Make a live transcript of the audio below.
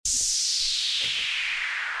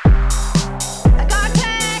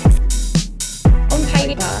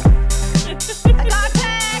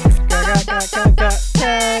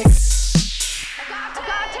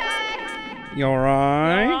You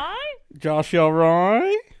alright? You alright? Josh, you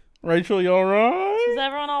alright? Rachel, you alright? Is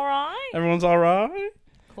everyone alright? Everyone's alright?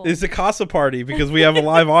 Cool. It's a Casa party because we have a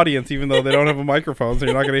live audience even though they don't have a microphone, so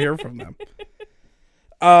you're not going to hear from them.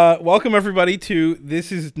 Welcome everybody to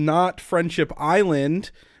This Is Not Friendship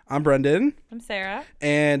Island. I'm Brendan. I'm Sarah.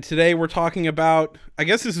 And today we're talking about, I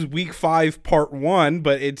guess this is week 5, part 1,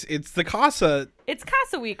 but it's the Casa. It's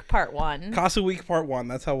Casa Week Part 1. Casa Week Part 1,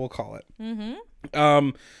 that's how we'll call it. Mm-hmm.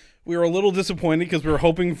 We were a little disappointed because we were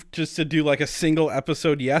hoping just to do like a single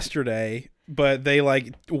episode yesterday, but they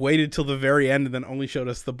like waited till the very end and then only showed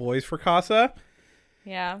us the boys for Casa.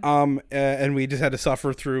 Yeah. And we just had to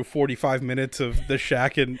suffer through 45 minutes of the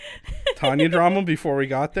Shaq and Tanya drama before we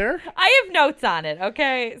got there. I have notes on it,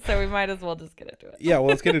 okay? So we might as well just get into it. Yeah, well,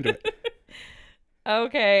 let's get into it.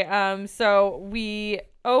 Okay, so we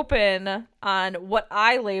open on what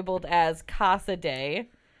I labeled as Casa Day,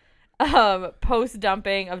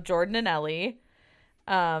 post-dumping of Jordan and Ellie,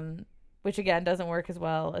 which again doesn't work as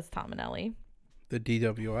well as Tom and Ellie. The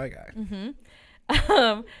DWI guy.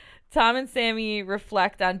 Mm-hmm. Tom and Sammy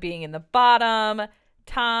reflect on being in the bottom.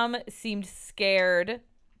 Tom seemed scared,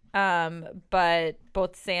 but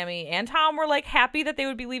both Sammy and Tom were like happy that they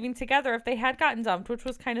would be leaving together if they had gotten dumped, which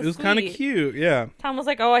was kind of sweet. It was kind of cute, yeah. Tom was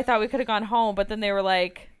like, oh, I thought we could have gone home, but then they were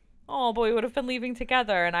like, oh, but we would have been leaving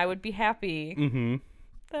together and I would be happy. Mm-hmm.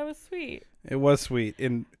 That was sweet. It was sweet.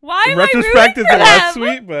 In retrospect, it's less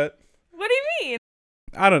sweet, but... What do you mean?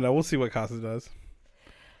 I don't know. We'll see what Casa does.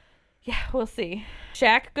 Yeah, we'll see.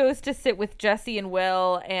 Shaq goes to sit with Jesse and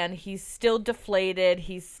Will, and he's still deflated.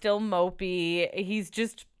 He's still mopey.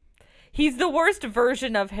 He's the worst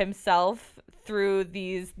version of himself through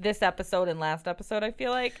this episode and last episode, I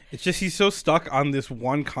feel like. It's just he's so stuck on this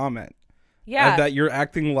one comment. Yeah. That you're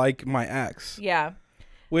acting like my ex. Yeah.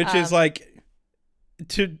 Which is like,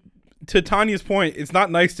 to Tanya's point, it's not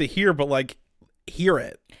nice to hear, but like, hear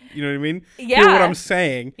it. You know what I mean? Yeah. Hear what I'm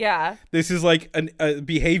saying. Yeah. This is like a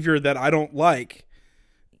behavior that I don't like.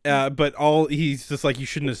 But he's just like, you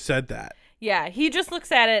shouldn't have said that. Yeah. He just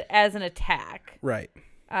looks at it as an attack. Right.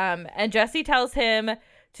 And Jesse tells him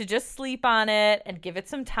to just sleep on it and give it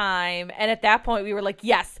some time. And at that point we were like,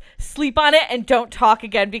 yes, sleep on it and don't talk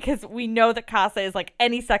again because we know that Casa is like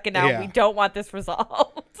any second now. Yeah. We don't want this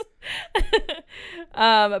resolved.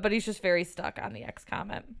 But he's just very stuck on the ex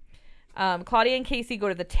comment. Claudia and Casey go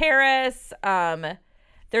to the terrace.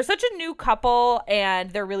 They're such a new couple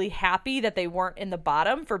and they're really happy that they weren't in the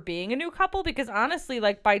bottom for being a new couple because honestly,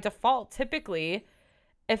 like by default, typically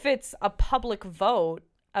if it's a public vote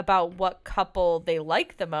about what couple they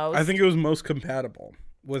like the most. I think it was most compatible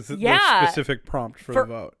was the specific prompt for the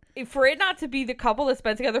vote. For it not to be the couple that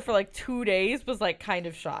spent together for like 2 days was like kind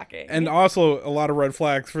of shocking. And also a lot of red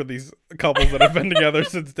flags for these couples that have been together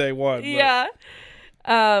since day one. Yeah.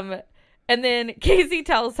 And then Casey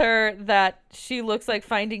tells her that she looks like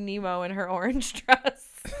Finding Nemo in her orange dress.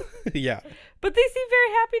 Yeah. But they seem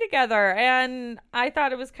very happy together, and I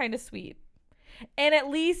thought it was kind of sweet. And at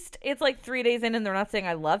least it's like 3 days in and they're not saying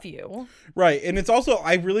I love you. Right. And it's also,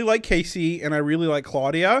 I really like Casey and I really like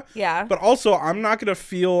Claudia. Yeah. But also, I'm not going to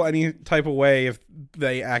feel any type of way if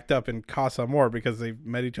they act up in Casa Amor because they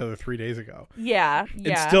met each other 3 days ago. Yeah.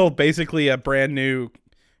 It's still basically a brand new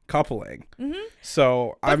coupling. Mm-hmm.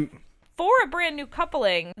 So for a brand new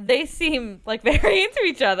coupling, they seem like very into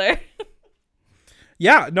each other.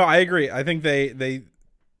 Yeah, no, I agree. I think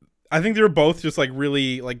I think they're both just like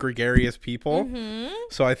really like gregarious people. Mm-hmm.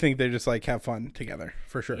 So I think they just like have fun together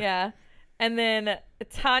for sure. Yeah. And then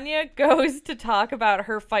Tanya goes to talk about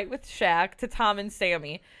her fight with Shaq to Tom and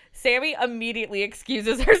Sammy. Sammy immediately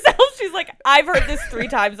excuses herself. She's like, I've heard this 3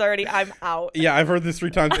 times already. I'm out. Yeah, I've heard this 3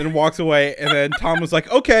 times and walks away. And then Tom was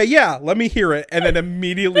like, okay, yeah, let me hear it. And then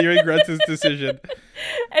immediately regrets his decision.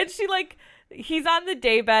 And she like, he's on the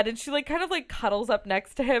daybed and she like kind of like cuddles up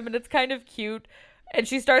next to him and it's kind of cute. And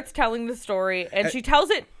she starts telling the story and she tells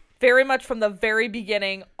it very much from the very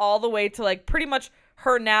beginning all the way to like pretty much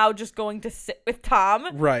her now just going to sit with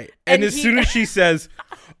Tom. Right. And as soon as she says,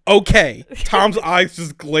 okay, Tom's eyes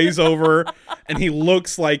just glaze over and he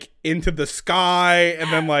looks like into the sky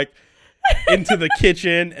and then like into the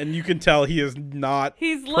kitchen and you can tell he is not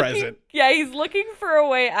present. He's looking for a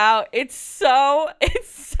way out. It's so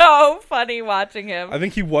funny watching him. I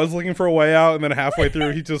think he was looking for a way out and then halfway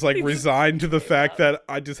through he just like resigned to the fact that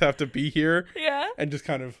I just have to be here. Yeah. And just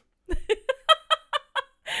kind of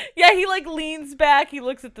yeah, he like leans back, he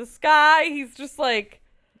looks at the sky, he's just like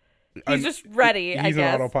he's just ready, I guess. He's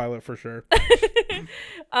an autopilot for sure.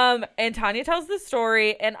 And Tanya tells the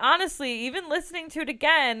story, and honestly, even listening to it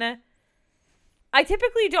again, I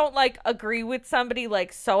typically don't like agree with somebody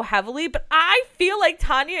like so heavily, but I feel like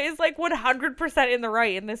Tanya is like 100% in the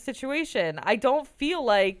right in this situation. I don't feel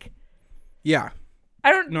like. Yeah.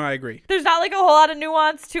 No, I agree. There's not like a whole lot of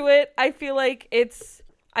nuance to it. I feel like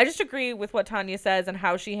I just agree with what Tanya says and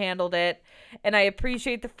how she handled it. And I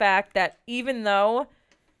appreciate the fact that even though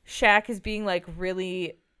Shaq is being like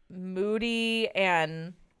really moody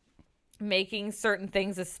and making certain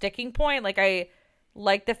things a sticking point, like I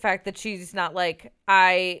like the fact that she's not like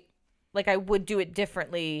I would do it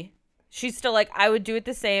differently. She's still like, I would do it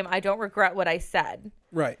the same. I don't regret what I said.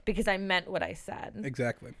 Right. Because I meant what I said.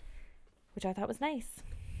 Exactly. Which I thought was nice.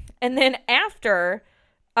 And then after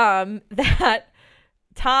that,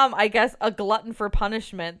 Tom, I guess a glutton for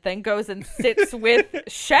punishment, then goes and sits with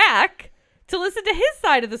Shaq to listen to his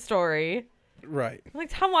side of the story. Right. I'm like,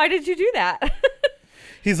 Tom, why did you do that?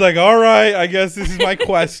 He's like, all right, I guess this is my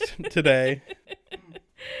quest today.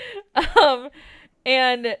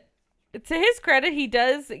 And to his credit, he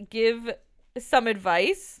does give some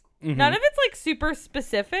advice. Mm-hmm. None of it's like super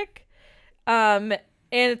specific. And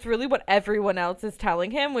it's really what everyone else is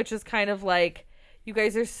telling him, which is kind of like, you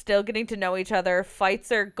guys are still getting to know each other.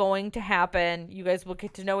 Fights are going to happen. You guys will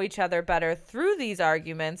get to know each other better through these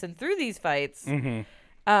arguments and through these fights. Mm-hmm.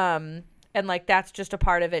 And like, that's just a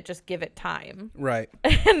part of it. Just give it time. Right.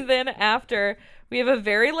 And then after, we have a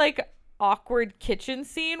very like awkward kitchen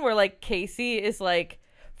scene where like Casey is like,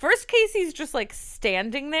 first Casey's just like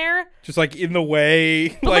standing there. Just like in the way.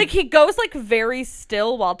 But like he goes like very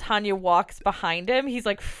still while Tanya walks behind him. He's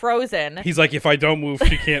like frozen. He's like, if I don't move,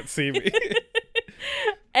 she can't see me.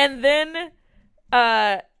 And then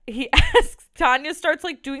he asks, Tanya starts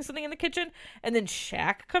like doing something in the kitchen, and then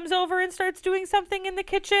Shaq comes over and starts doing something in the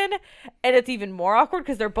kitchen, and it's even more awkward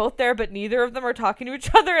because they're both there but neither of them are talking to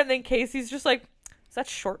each other. And then Casey's just like, is that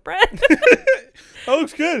shortbread? That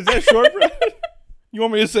looks good. Is that shortbread? You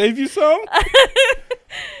want me to save you some?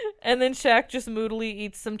 And then Shaq just moodily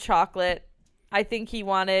eats some chocolate. I think he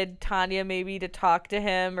wanted Tanya maybe to talk to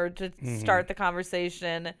him or to start the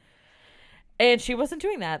conversation. And she wasn't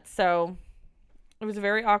doing that. So it was a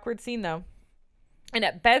very awkward scene, though. And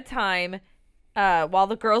at bedtime, while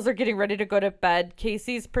the girls are getting ready to go to bed,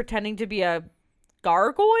 Casey's pretending to be a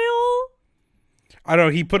gargoyle. I don't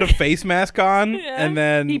know. He put a face mask on and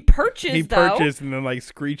then he perches and then like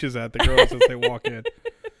screeches at the girls as they walk in.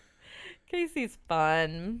 Casey's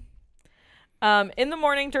fun. In the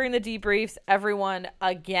morning during the debriefs, everyone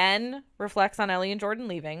again reflects on Ellie and Jordan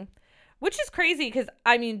leaving, which is crazy because,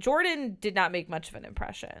 I mean, Jordan did not make much of an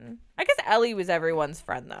impression. I guess Ellie was everyone's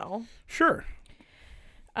friend, though. Sure.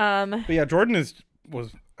 But yeah, Jordan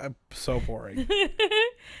was so boring.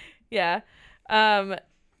 Yeah.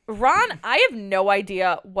 Ron, I have no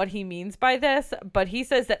idea what he means by this, but he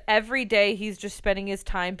says that every day he's just spending his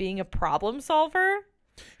time being a problem solver.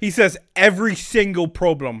 He says every single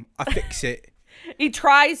problem, I fix it. He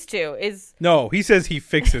tries to. No, he says he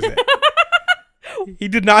fixes it. He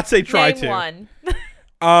did not say try Name to.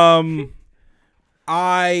 One.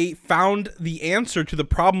 I found the answer to the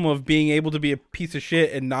problem of being able to be a piece of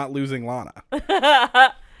shit and not losing Lana.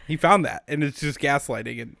 He found that, and it's just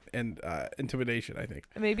gaslighting and intimidation, I think.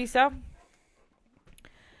 Maybe so.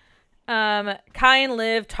 Kai and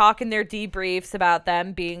Liv talk in their debriefs about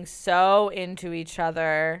them being so into each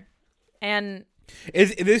other. And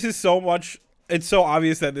this is so much, it's so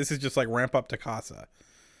obvious that this is just like ramp up to Casa.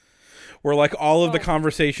 Where like all of the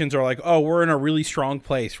conversations are like, oh, we're in a really strong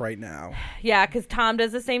place right now. Yeah, because Tom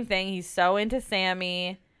does the same thing. He's so into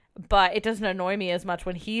Sammy, but it doesn't annoy me as much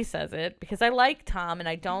when he says it because I like Tom and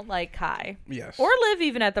I don't like Kai. Yes. Or Liv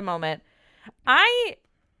even at the moment. I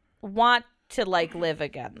want to like Liv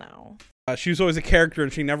again though. She was always a character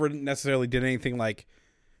and she never necessarily did anything like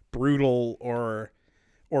brutal or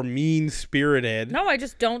mean-spirited. No, I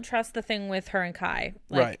just don't trust the thing with her and Kai,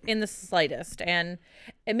 like, in the slightest. And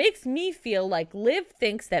it makes me feel like Liv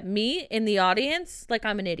thinks that me in the audience, like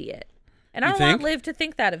I'm an idiot. And I don't want Liv to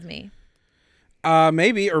think that of me.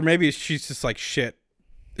 Maybe she's just like, shit.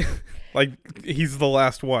 Like, he's the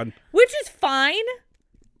last one. Which is fine,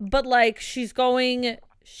 but like, she's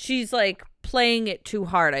like playing it too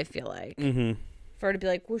hard, I feel like. Mm-hmm. For her to be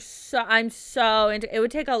like, I'm so into it.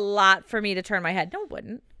 Would take a lot for me to turn my head. No, it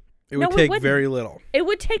wouldn't. It would take very little. It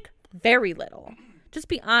would take very little. Just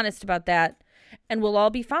be honest about that, and we'll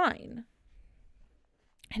all be fine.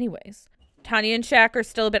 Anyways, Tanya and Shaq are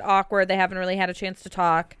still a bit awkward. They haven't really had a chance to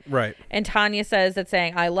talk. Right. And Tanya says that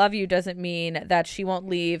saying, I love you doesn't mean that she won't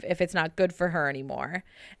leave if it's not good for her anymore.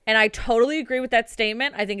 And I totally agree with that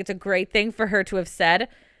statement. I think it's a great thing for her to have said.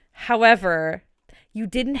 However, you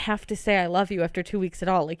didn't have to say I love you after 2 weeks at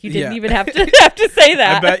all. Like, you didn't even have to say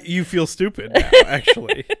that. I bet you feel stupid now,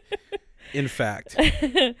 actually. In fact.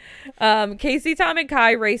 Casey, Tom, and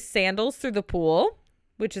Kai race sandals through the pool,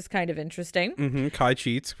 which is kind of interesting. Kai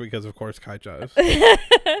cheats because, of course, Kai does.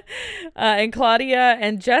 And Claudia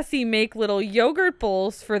and Jesse make little yogurt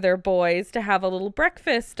bowls for their boys to have a little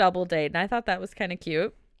breakfast double date. And I thought that was kind of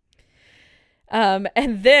cute. And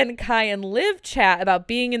then Kai and Liv chat about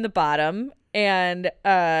being in the bottom. And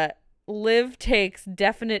Liv takes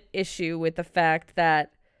definite issue with the fact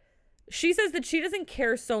that she says that she doesn't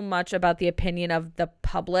care so much about the opinion of the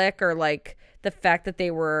public or like the fact that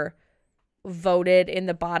they were voted in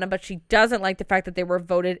the bottom, but she doesn't like the fact that they were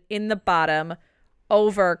voted in the bottom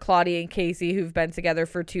over Claudia and Casey, who've been together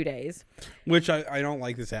for 2 days. Which I don't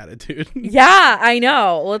like this attitude. Yeah, I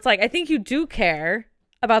know. Well, it's like, I think you do care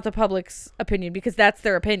about the public's opinion because that's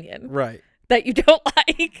their opinion. Right. That you don't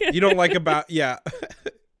like. You don't like about, yeah.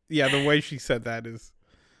 Yeah, the way she said that is,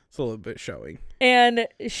 it's a little bit showing. And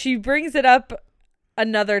she brings it up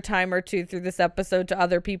another time or two through this episode to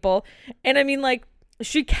other people. And I mean, like,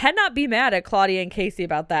 she cannot be mad at Claudia and Casey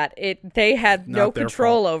about that. They had no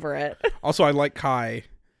control over it. Also, I like Kai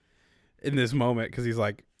in this moment because he's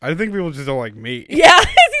like, I think people just don't like me. Yeah,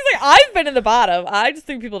 he's like, I've been in the bottom. I just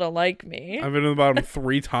think people don't like me. I've been in the bottom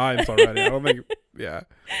 3 times already. I don't think, yeah.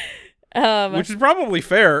 Which is probably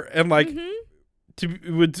fair. And like,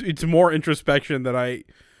 it's more introspection than I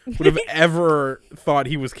would have ever thought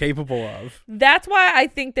he was capable of. That's why I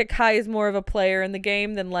think that Kai is more of a player in the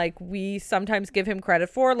game than like we sometimes give him credit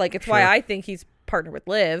for. Like, it's why I think he's partnered with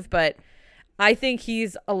Liv, but I think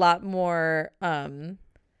he's a lot more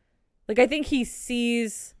like, I think he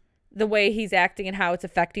sees the way he's acting and how it's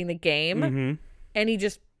affecting the game.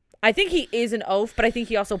 And I think he is an oaf, but I think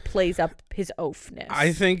he also plays up his oafness.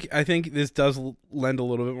 I think this does lend a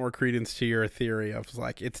little bit more credence to your theory of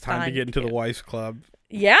like, it's time to get into the Wives Club.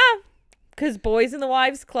 Yeah, because boys in the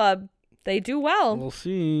Wives Club, they do well. We'll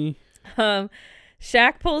see.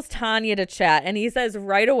 Shaq pulls Tanya to chat, and he says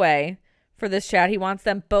right away for this chat, he wants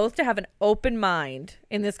them both to have an open mind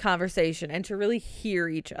in this conversation and to really hear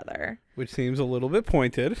each other. Which seems a little bit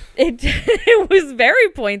pointed. It was very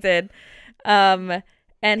pointed.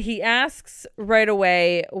 And he asks right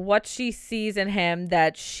away what she sees in him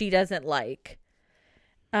that she doesn't like.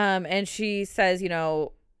 And she says, you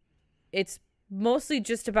know, it's mostly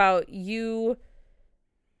just about you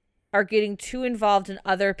are getting too involved in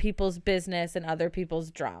other people's business and other people's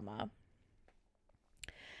drama.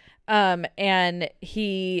 And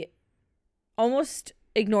he almost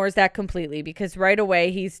ignores that completely because right away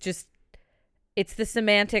it's the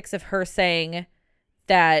semantics of her saying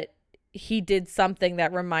that he did something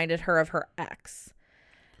that reminded her of her ex.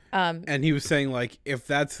 And he was saying, like, if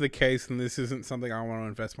that's the case, then this isn't something I want to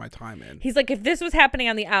invest my time in. He's like, if this was happening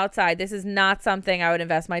on the outside, this is not something I would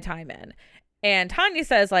invest my time in. And Tanya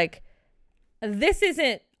says, like, this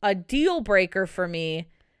isn't a deal breaker for me.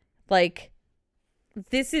 Like,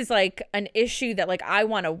 this is, like, an issue that, like, I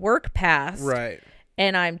want to work past. Right.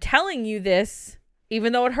 And I'm telling you this,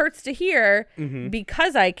 even though it hurts to hear,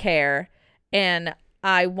 because I care. And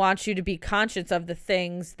I want you to be conscious of the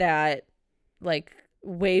things that, like,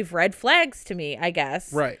 wave red flags to me, I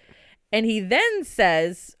guess. Right. And he then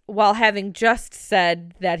says, while having just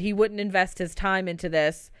said that he wouldn't invest his time into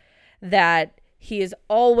this, that he is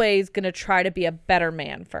always going to try to be a better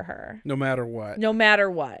man for her. No matter what. No matter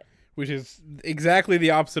what. Which is exactly the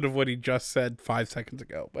opposite of what he just said 5 seconds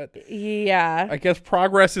ago. But yeah. I guess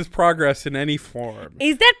progress is progress in any form.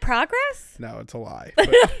 Is that progress? No, it's a lie.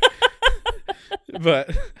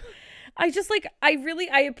 But I just like, I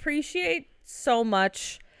appreciate so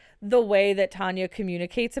much the way that Tanya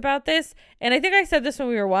communicates about this. And I think I said this when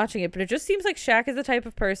we were watching it, but it just seems like Shaq is the type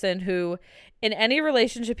of person who, in any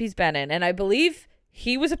relationship he's been in, and I believe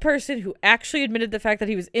he was a person who actually admitted the fact that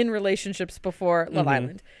he was in relationships before Love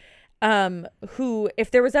Island, who,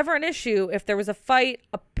 if there was ever an issue, if there was a fight,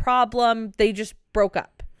 a problem, they just broke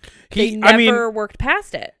up. They never worked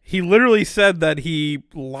past it. He literally said that he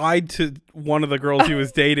lied to one of the girls he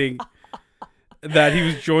was dating that he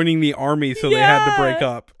was joining the army, so they had to break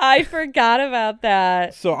up. I forgot about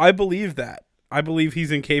that. So I believe that. I believe he's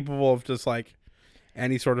incapable of just like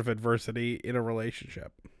any sort of adversity in a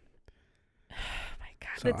relationship. Oh my God.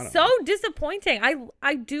 That's so disappointing.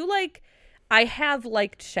 I have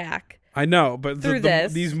liked Shaq. I know, but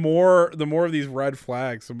the more of these red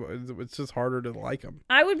flags, it's just harder to like him.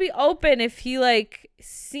 I would be open if he like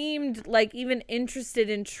seemed like even interested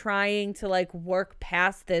in trying to like work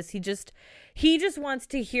past this. He just wants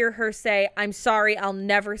to hear her say, "I'm sorry, I'll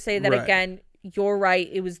never say that again. you're right.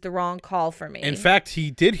 It was the wrong call for me. In fact,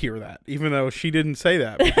 he did hear that, even though she didn't say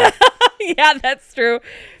that. Yeah, that's true.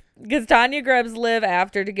 Because Tanya grabs Liv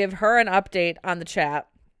after to give her an update on the chat.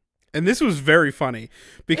 And this was very funny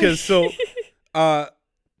because Shaq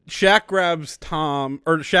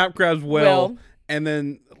grabs Will. And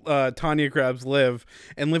then Tanya grabs Liv,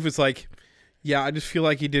 and Liv is like, yeah, I just feel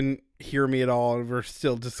like he didn't hear me at all, and we're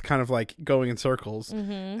still just kind of like going in circles.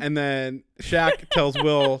 Mm-hmm. And then Shaq tells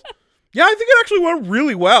Will, yeah, I think it actually went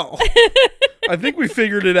really well. I think we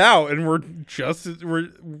figured it out, and we're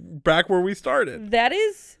back where we started. That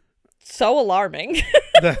is so alarming.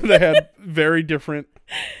 They had very different,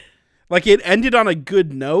 like, it ended on a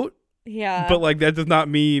good note. Yeah. But like that does not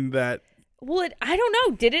mean that. Well, I don't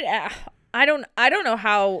know. Did it? I don't know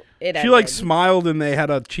how it ended. She like smiled and they had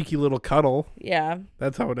a cheeky little cuddle. Yeah.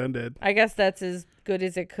 That's how it ended. I guess that's as good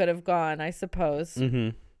as it could have gone, I suppose.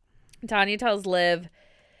 Mm-hmm. Tanya tells Liv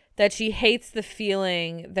that she hates the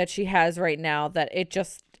feeling that she has right now, that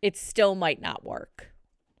it still might not work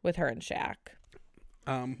with her and Shaq.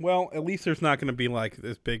 Well, at least there's not going to be like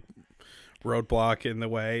this big roadblock in the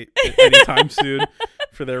way anytime soon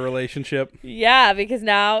for their relationship. Yeah, because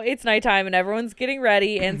now it's nighttime and everyone's getting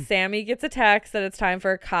ready, and Sammy gets a text that it's time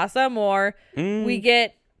for Casa Amor. We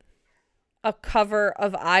get a cover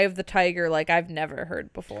of Eye of the Tiger like I've never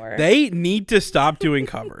heard before. They need to stop doing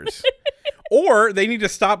covers. Or they need to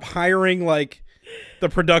stop hiring like the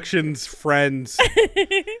production's friends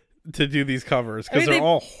to do these covers, because they're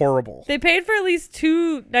all horrible. They paid for at least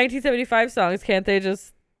 2 1975 songs. Can't they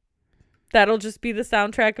just... That'll just be the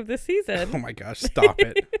soundtrack of this season. Oh my gosh, stop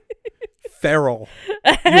it. Feral.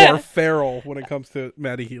 You are feral when it comes to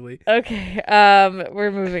Maddie Healy. Okay,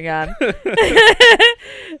 we're moving on.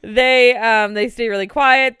 They stay really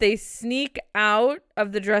quiet. They sneak out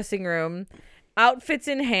of the dressing room, outfits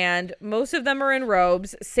in hand. Most of them are in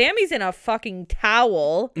robes. Sammy's in a fucking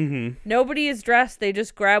towel. Mm-hmm. Nobody is dressed. They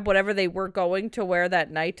just grab whatever they were going to wear that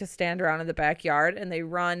night to stand around in the backyard, and they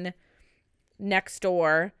run next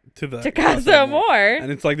door to Casa Amor.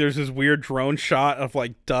 And it's like there's this weird drone shot of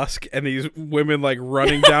like dusk and these women like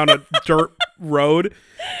running down a dirt road.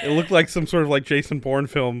 It looked like some sort of like Jason Bourne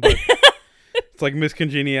film, but it's like Miss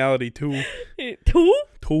Congeniality 2. 2?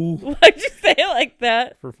 Why'd you say it like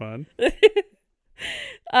that? For fun.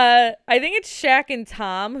 I think it's Shaq and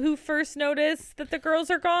Tom who first notice that the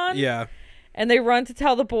girls are gone. Yeah. And they run to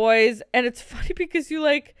tell the boys, and it's funny because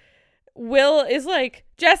Will is like,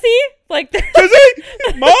 Jesse? Like, Jesse?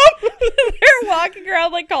 Mom? They're walking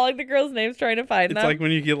around, like, calling the girls' names, trying to find them. It's like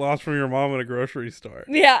when you get lost from your mom in a grocery store.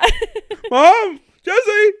 Yeah. Mom!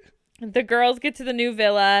 Jesse! The girls get to the new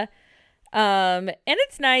villa, and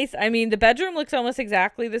it's nice. I mean, the bedroom looks almost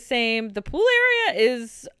exactly the same. The pool area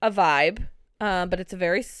is a vibe, but it's a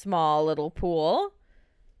very small little pool.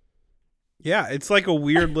 Yeah, it's like a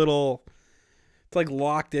weird little... It's like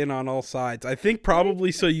locked in on all sides. I think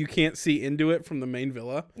probably so you can't see into it from the main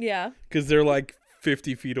villa. Yeah. Because they're like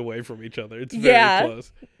 50 feet away from each other. It's very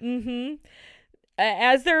close. Mm-hmm.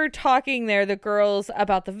 As they're talking there, the girls,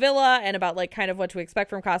 about the villa and about like kind of what to expect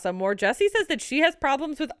from Casa Amor, Jessie says that she has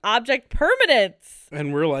problems with object permanence.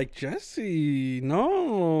 And we're like, Jessie,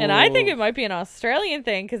 no. And I think it might be an Australian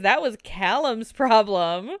thing, because that was Callum's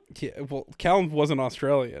problem. Yeah, well, Callum wasn't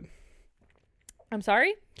Australian. I'm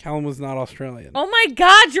sorry? Callum was not Australian. Oh my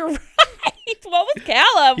God, you're right. What was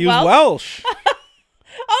Callum? He was Welsh.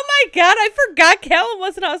 Oh my God, I forgot Callum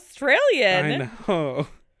wasn't Australian. I know.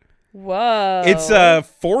 Whoa. It's a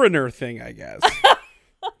foreigner thing, I guess.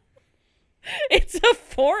 It's a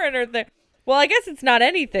foreigner thing. Well, I guess it's not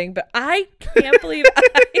anything, but I can't believe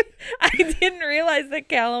I didn't realize that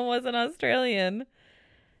Callum wasn't Australian.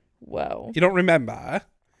 Whoa. You don't remember?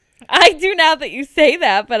 I do now that you say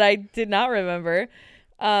that, but I did not remember.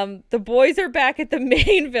 The boys are back at the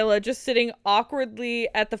main villa, just sitting awkwardly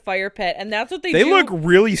at the fire pit, and that's what they do. They look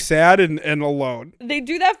really sad and alone. They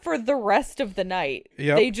do that for the rest of the night.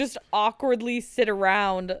 Yep. They just awkwardly sit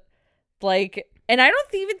around, like, and I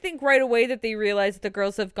don't even think right away that they realize that the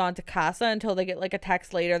girls have gone to Casa until they get like a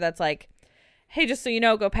text later that's like, hey, just so you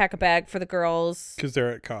know, go pack a bag for the girls. Because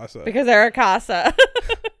they're at Casa. Because they're at Casa.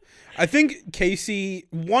 I think Casey,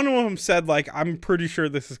 one of them said, like, I'm pretty sure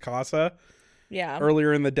this is Casa. Yeah.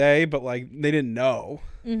 Earlier in the day, but, like, they didn't know.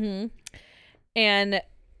 Mm-hmm. And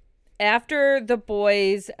after the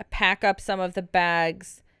boys pack up some of the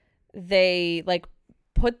bags, they, like,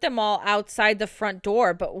 put them all outside the front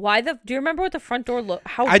door. But do you remember what the front door looked?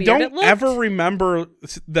 How weird it looked? I don't ever remember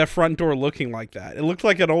the front door looking like that. It looked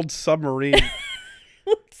like an old submarine.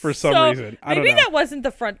 For some reason. I don't know. Maybe that wasn't the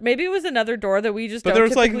front. Maybe it was another door that we just don't typically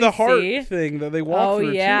see. But there was like the heart thing that they walked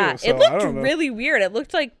through too. So it looked really weird. It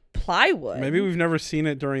looked like plywood. Maybe we've never seen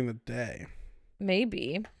it during the day.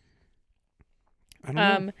 Maybe. I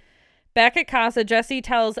don't know. Back at Casa, Jesse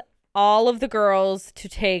tells all of the girls to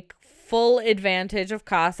take full advantage of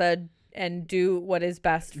Casa and do what is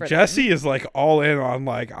best for Jesse them. is like all in on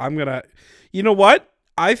like, you know what?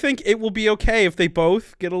 I think it will be okay if they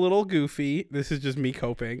both get a little goofy. This is just me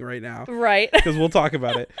coping right now. Right. Because we'll talk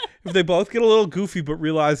about it. If they both get a little goofy but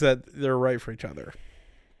realize that they're right for each other.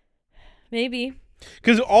 Maybe.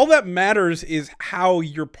 Because all that matters is how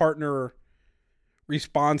your partner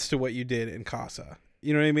responds to what you did in Casa.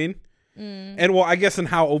 You know what I mean? And well, I guess and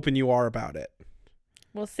how open you are about it.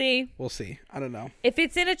 We'll see. We'll see. I don't know. If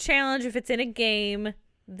it's in a challenge, if it's in a game,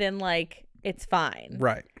 then like it's fine.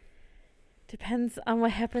 Right. Depends on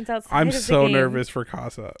what happens outside. I'm of the so game. nervous for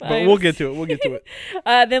Casa, but we'll get to it.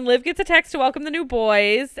 Then Liv gets a text to welcome the new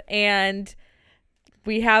boys, and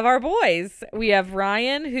we have our boys. We have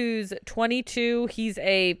Ryan, who's 22. He's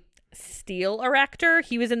a steel erector.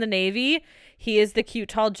 He was in the Navy. He is the cute,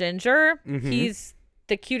 tall ginger. Mm-hmm. He's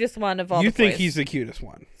the cutest one of all. You the think boys. he's the cutest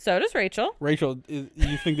one? So does Rachel. Rachel,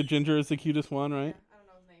 you think the ginger is the cutest one, right? I don't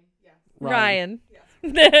know his name. Yeah. Ryan.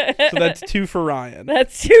 So that's 2 for Ryan.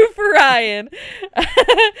 That's 2 for Ryan.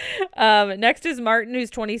 Next is Martin, who's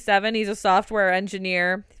 27. He's a software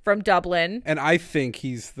engineer from Dublin. And I think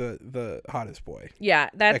he's the hottest boy Yeah,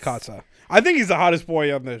 that's. at Casa. I think he's the hottest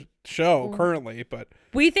boy on the show currently, but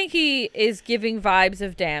We think he is giving vibes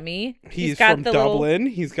of Dammy. he's got from the Dublin.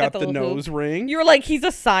 He's got the little nose hoop. ring. You were like, he's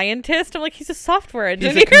a scientist. I'm like, he's a software He's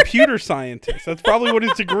engineer. a computer scientist. That's probably what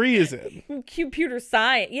his degree is in. Computer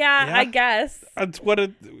science. Yeah, Yeah. I guess. That's what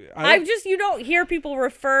it. You don't hear people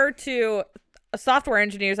refer to software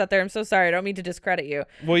engineers out there. I'm so sorry. I don't mean to discredit you.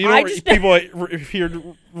 Well, you know, people here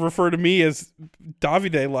refer to me as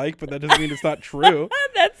Davide like, but that doesn't mean it's not true.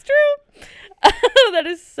 That's true.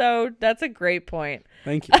 That's a great point.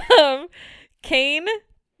 Thank you. Kane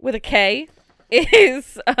with a K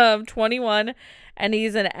is 21, and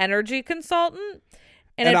he's an energy consultant.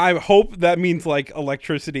 And I hope that means like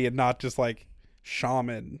electricity and not just like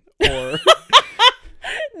shaman or.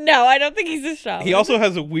 No, I don't think he's a shaman. He also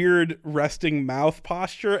has a weird resting mouth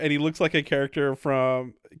posture, and he looks like a character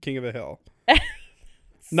from King of the Hill.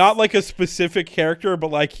 Not like a specific character, but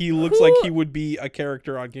like he looks like he would be a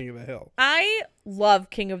character on King of the Hill. I love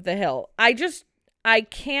King of the Hill. I don't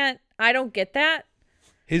get that.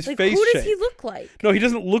 His Like, face who shape. does he look like? No, he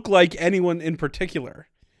doesn't look like anyone in particular.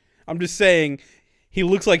 I'm just saying he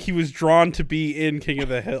looks like he was drawn to be in King of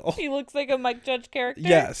the Hill. He looks like a Mike Judge character.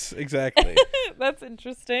 Yes, exactly. That's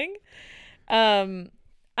interesting.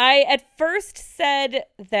 I at first said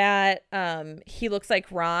that he looks like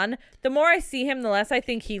Ron. The more I see him, the less I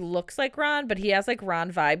think he looks like Ron, but he has like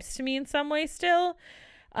Ron vibes to me in some way still.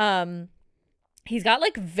 He's got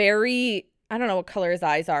like very, I don't know what color his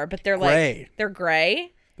eyes are, but they're Gray. like they're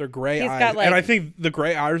gray. They're gray He's eyes. got, like- and I think the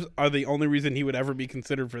gray eyes are the only reason he would ever be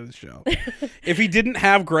considered for this show. If he didn't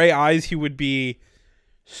have gray eyes, he would be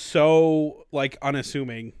so like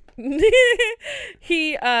unassuming.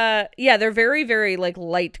 They're very, very like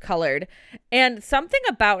light colored. And something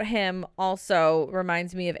about him also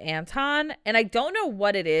reminds me of Anton, and I don't know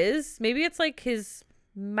what it is. Maybe it's like his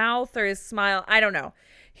mouth or his smile. I don't know.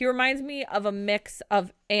 He reminds me of a mix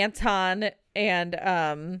of Anton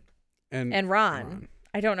and Ron.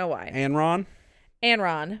 I don't know why. Enron,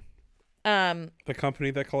 The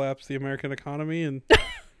company that collapsed the American economy, and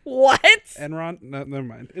what? Enron. No, never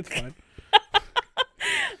mind. It's fine.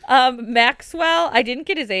 Maxwell, I didn't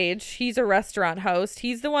get his age. He's a restaurant host.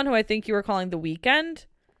 He's the one who I think you were calling The Weeknd.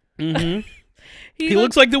 Mm-hmm. He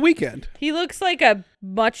looks like The Weeknd. He looks like a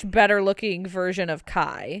much better looking version of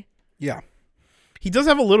Kai. Yeah. He does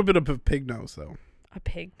have a little bit of a pig nose, though. A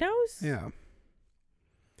pig nose? Yeah.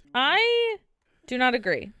 I do not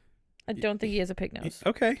agree. I don't think he has a pig nose.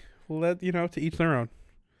 Okay. Well, to each their own.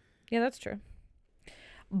 Yeah, that's true.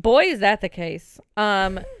 Boy, is that the case.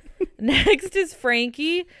 Next is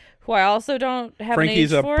Frankie, who I also don't have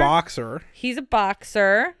Frankie's an age a for. boxer. He's a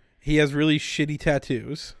boxer. He has really shitty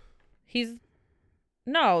tattoos.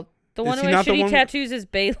 No, the one Is who he has not the shitty one- tattoos is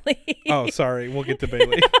Bailey. Oh, sorry. We'll get to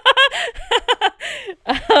Bailey.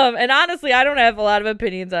 And honestly, I don't have a lot of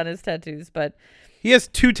opinions on his tattoos, but He has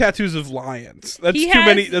 2 tattoos of lions. That's he too has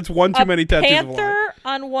many. That's one too many tattoos of lions. panther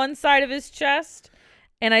on one side of his chest,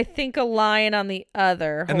 and I think a lion on the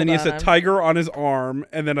other. And then he has a tiger on his arm,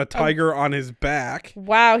 and then a tiger on his back.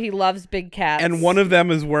 Wow, he loves big cats. And one of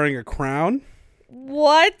them is wearing a crown.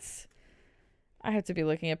 What? I have to be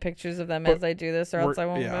looking at pictures of them as I do this, or else I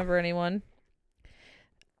won't remember anyone.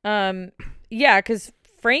 Yeah, because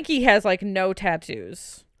Frankie has like no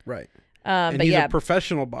tattoos. Right. But He's yeah, a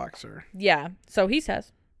professional boxer. yeah. So he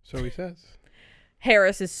says. So he says.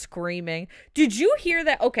 Harris is screaming. Did you hear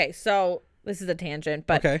that? Okay, so this is a tangent,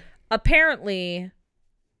 but apparently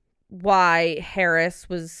why Harris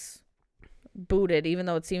was booted, even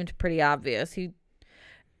though it seemed pretty obvious,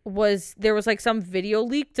 there was like some video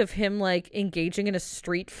leaked of him like engaging in a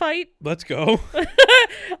street fight. Let's go.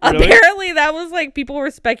 Apparently that was like, people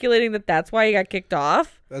were speculating that that's why he got kicked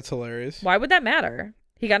off. That's hilarious. Why would that matter?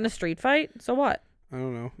 He got in a street fight, so what? I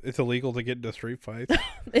don't know. It's illegal to get into street fights.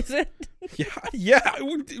 Is it? Yeah.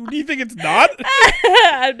 Do you think it's not?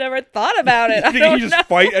 I've never thought about it. You think you just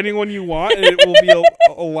fight anyone you want and it will be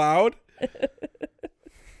allowed?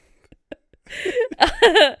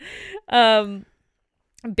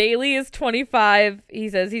 Bailey is 25. He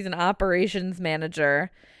says he's an operations manager.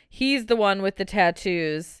 He's the one with the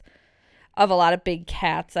tattoos of a lot of big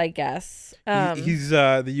cats, I guess. He's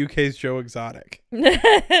the UK's Joe Exotic.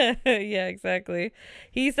 Yeah, exactly.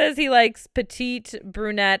 He says he likes petite,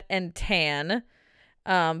 brunette, and tan.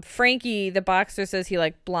 Frankie, the boxer, says he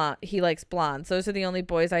likes blonde. He likes blondes. Those are the only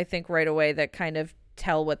boys I think right away that kind of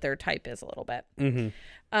tell what their type is a little bit. Mm-hmm.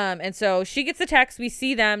 And so she gets the text. We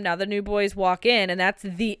see them. Now the new boys walk in, and that's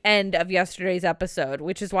the end of yesterday's episode,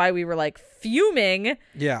 which is why we were like fuming.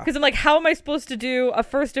 Yeah. Because I'm like, how am I supposed to do a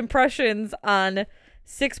first impressions on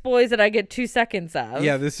 6 boys that I get 2 seconds of?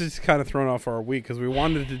 Yeah, this is kind of thrown off our week because we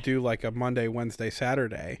wanted to do like a Monday, Wednesday,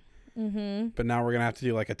 Saturday. Mm-hmm. But now we're going to have to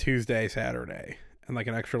do like a Tuesday, Saturday, and like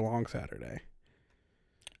an extra long Saturday.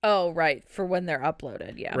 Oh, right. For when they're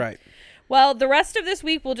uploaded. Yeah. Right. Well, the rest of this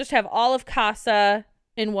week, we'll just have all of Casa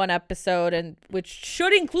in one episode, and which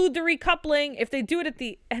should include the recoupling. If they do it at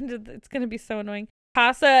the end of it's going to be so annoying.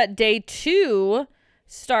 Casa day 2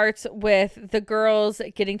 starts with the girls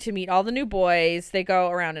getting to meet all the new boys. They go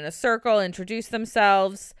around in a circle, introduce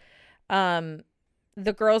themselves. The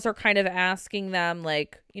girls are kind of asking them,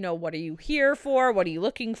 like, you know, what are you here for? What are you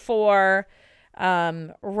looking for?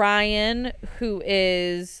 Ryan, who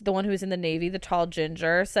is the one who's in the Navy, the tall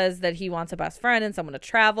ginger, says that he wants a best friend and someone to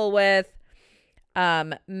travel with.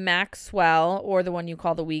 Maxwell, or the one you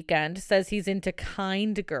call the Weekend, says he's into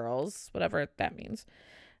kind girls, whatever that means.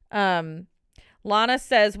 Lana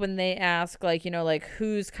says when they ask, like, you know, like,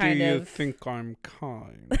 who's kind of... Do you think I'm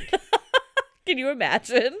kind? Can you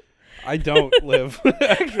imagine? I don't live,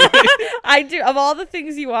 actually. I do. Of all the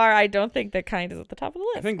things you are, I don't think that kind is at the top of the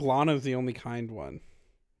list. I think Lana's the only kind one.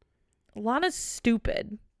 Lana's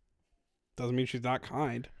stupid. Doesn't mean she's not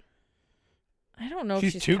kind. I don't know if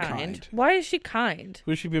she's too kind. Why is she kind?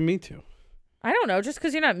 Who's she been mean to? I don't know. Just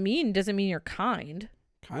because you're not mean doesn't mean you're kind.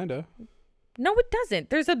 Kinda. No, it doesn't.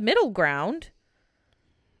 There's a middle ground.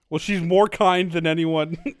 Well, she's more kind than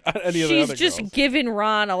anyone. Any of the other She's just girls. giving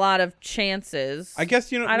Ron a lot of chances. I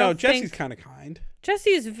guess no. Jesse's kind of kind. Jesse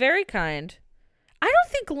is very kind. I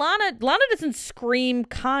don't think Lana doesn't scream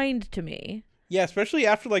kind to me. Yeah, especially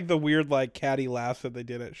after like the weird like catty laughs that they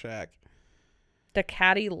did at Shaq. The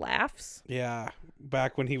catty laughs? Yeah,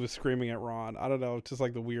 back when he was screaming at Ron. I don't know, just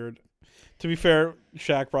like the weird. To be fair,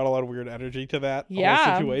 Shaq brought a lot of weird energy to that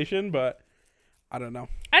whole situation, but I don't know.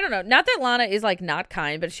 Not that Lana is like not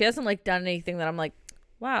kind, but she hasn't like done anything that I'm like,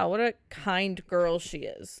 wow, what a kind girl she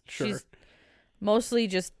is. Sure. She's mostly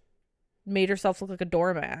just made herself look like a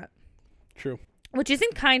doormat. True. Which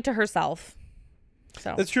isn't kind to herself.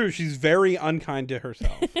 So that's true. She's very unkind to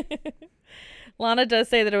herself. Lana does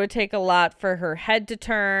say that it would take a lot for her head to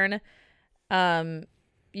turn.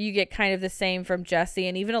 You get kind of the same from Jesse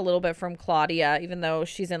and even a little bit from Claudia, even though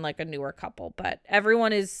she's in like a newer couple. But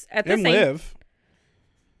everyone is at the same. Liv.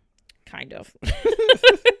 Kind of.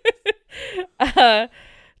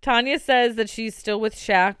 Tanya says that she's still with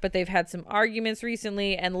Shaq, but they've had some arguments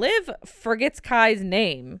recently. And Liv forgets Kai's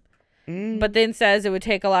name, but then says it would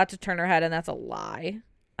take a lot to turn her head, and that's a lie.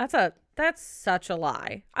 That's such a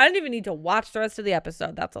lie. I don't even need to watch the rest of the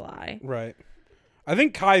episode. That's a lie. Right. I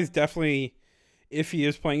think Kai's definitely, if he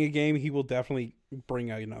is playing a game, he will definitely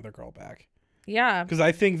bring another girl back. Yeah. Because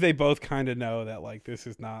I think they both kind of know that, like, this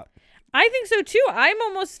is not. I think so, too. I'm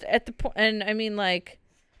almost at the point, and I mean, like,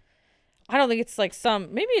 I don't think it's like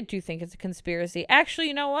maybe I do think it's a conspiracy. Actually,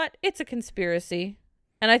 you know what? It's a conspiracy.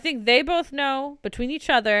 And I think they both know between each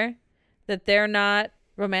other that they're not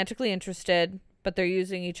romantically interested, but they're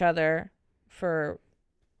using each other for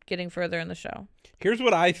getting further in the show. Here's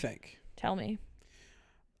what I think. Tell me.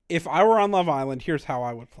 If I were on Love Island, here's how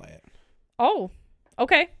I would play it. Oh,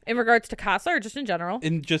 okay. In regards to Casa or just in general?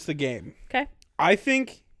 In just the game. Okay. I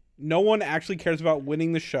think no one actually cares about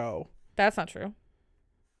winning the show. That's not true.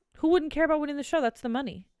 Who wouldn't care about winning the show? That's the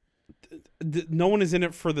money. No one is in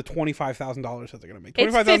it for the $25,000 that they're going to make.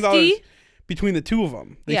 $25,000 between the two of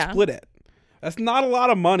them. They split it. That's not a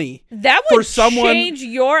lot of money. That would change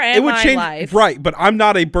your and my life. Right, but I'm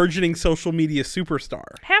not a burgeoning social media superstar.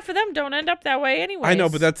 Half of them don't end up that way anyway. I know,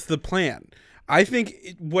 but that's the plan. I think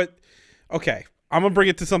okay, I'm going to bring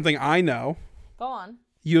it to something I know. Go on.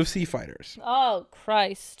 UFC fighters. Oh,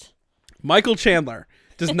 Christ. Michael Chandler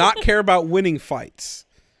does not care about winning fights.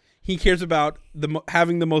 He cares about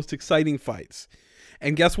having the most exciting fights.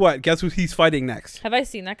 And guess what? Guess who he's fighting next? Have I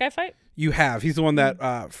seen that guy fight? You have. He's the one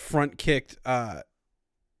that front kicked.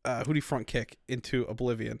 Who'd he front kick into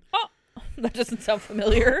oblivion? Oh, that doesn't sound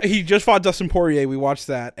familiar. He just fought Dustin Poirier. We watched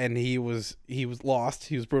that, and he was lost.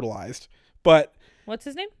 He was brutalized. But what's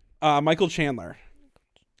his name? Michael Chandler.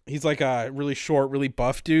 He's like a really short, really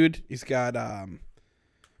buff dude. He's got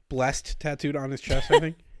blessed tattooed on his chest, I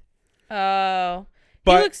think. Oh.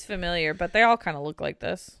 He looks familiar, but they all kind of look like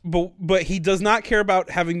this. But he does not care about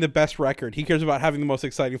having the best record. He cares about having the most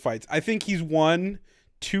exciting fights. I think he's won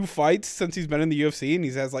 2 fights since he's been in the UFC, and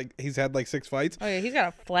he's had like 6 fights. Oh yeah, he's got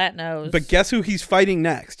a flat nose. But guess who he's fighting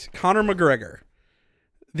next? Conor McGregor,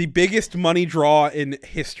 the biggest money draw in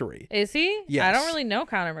history. Is he? Yes. I don't really know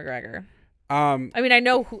Conor McGregor. I mean, I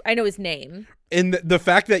know his name. And the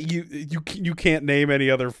fact that you can't name any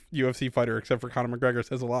other UFC fighter except for Conor McGregor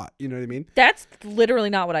says a lot. You know what I mean? That's literally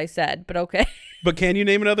not what I said, but okay. But can you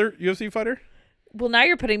name another UFC fighter? Well, now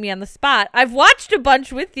you're putting me on the spot. I've watched a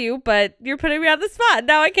bunch with you, but you're putting me on the spot.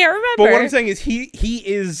 Now I can't remember. But what I'm saying is he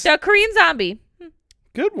is... The Korean Zombie.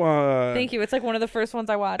 Good one. Thank you. It's like one of the first ones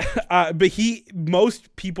I watched. But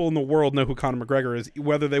most people in the world know who Conor McGregor is,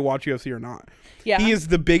 whether they watch UFC or not. Yeah. He is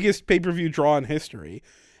the biggest pay-per-view draw in history.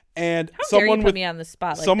 And how dare you put me on the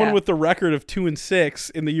spot like someone that? with the record of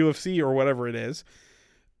 2-6 in the UFC or whatever it is,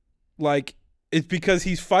 like, it's because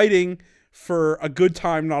he's fighting for a good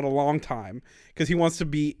time, not a long time, because he wants to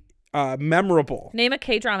be memorable. Name a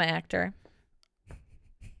K-drama actor.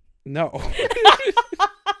 No.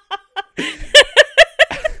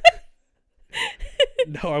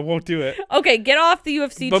 No, I won't do it. Okay, get off the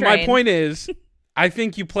UFC But train. my point is, I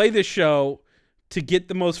think you play this show to get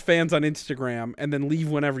the most fans on Instagram and then leave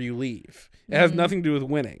whenever you leave. It has nothing to do with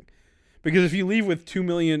winning. Because if you leave with 2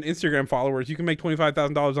 million Instagram followers, you can make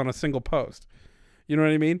 $25,000 on a single post. You know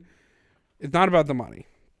what I mean? It's not about the money.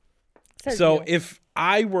 So if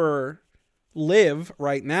I were Liv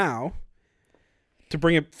right now, to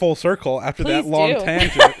bring it full circle after that long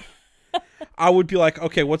tangent, I would be like,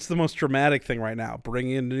 okay, what's the most dramatic thing right now?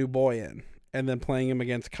 Bringing a new boy in and then playing him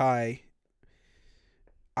against Kai.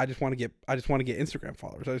 I just want to get Instagram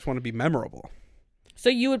followers. I just want to be memorable. So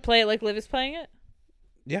you would play it like Liv is playing it?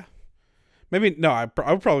 Yeah. Maybe no. I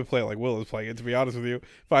would probably play it like Will is playing it. To be honest with you,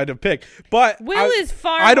 if I had to pick, but Will is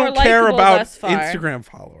far. I don't more care about thus far. Instagram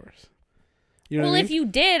followers. You know what I mean? If you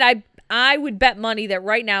did, I would bet money that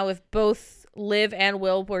right now, if both Liv and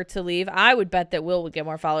Will were to leave, I would bet that Will would get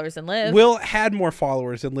more followers than Liv. Will had more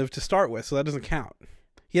followers than Liv to start with, so that doesn't count.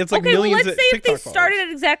 He had like millions. Well, let's say if they followers. started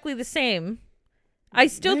at exactly the same. I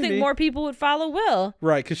still think more people would follow Will.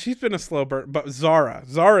 Right, because she's been a slow burn. But Zara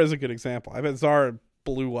is a good example. I bet Zara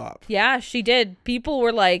blew up. Yeah, she did. People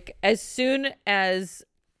were like, as soon as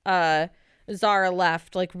Zara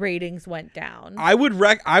left, like ratings went down. I would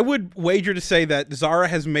wager to say that Zara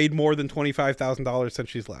has made more than $25,000 since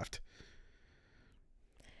she's left.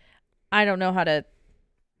 I don't know how to.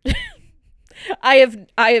 I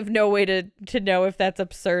have no way to know if that's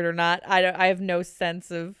absurd or not. I have no sense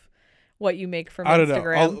of what you make from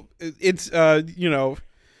Instagram. I don't know. It's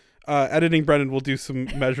editing Brendan will do some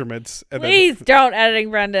measurements. And Please don't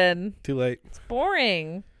editing Brendan. Too late. It's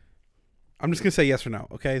boring. I'm just gonna say yes or no.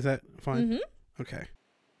 Okay, is that fine? Mm-hmm. Okay.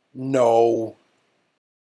 No.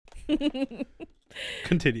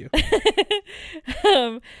 Continue.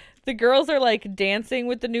 The girls are like dancing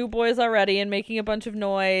with the new boys already and making a bunch of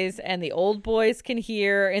noise, and the old boys can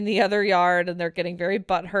hear in the other yard, and they're getting very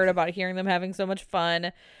butthurt about hearing them having so much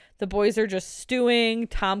fun. The boys are just stewing.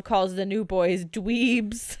 Tom calls the new boys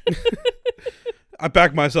dweebs. I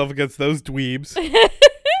back myself against those dweebs.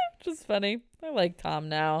 Which is funny. I like Tom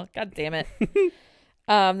now. God damn it.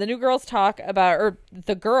 The girls talk about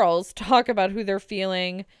who they're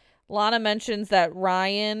feeling. Lana mentions that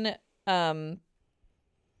Ryan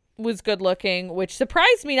was good looking, which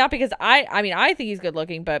surprised me, not because I think he's good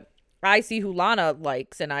looking, but I see who Lana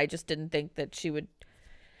likes, and I just didn't think that she would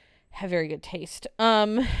have very good taste.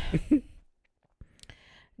 Dammy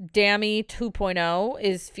 2.0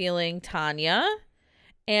 is feeling Tanya.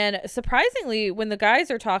 And surprisingly, when the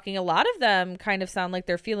guys are talking, a lot of them kind of sound like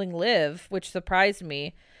they're feeling Liv, which surprised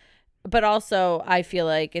me. But also, I feel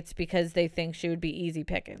like it's because they think she would be easy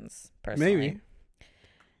pickings, personally. Maybe.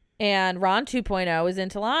 And Ron 2.0 is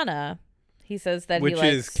into Lana. He says that which he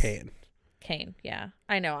likes... is Kane. Kane. Yeah,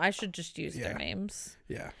 I know. I should just use their names.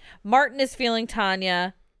 Yeah. Martin is feeling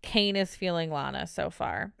Tanya. Kane is feeling Lana so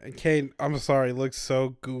far. And Kane, I'm sorry, looks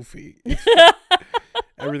so goofy.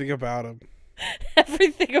 Everything about him.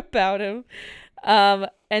 Everything about him.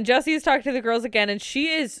 And Jessie is talking to the girls again, and she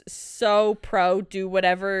is so pro do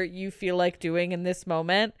whatever you feel like doing in this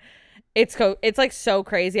moment. It's like so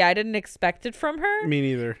crazy. I didn't expect it from her. Me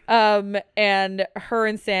neither. And her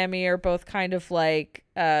and Sammy are both kind of like,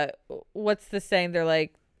 what's the saying? They're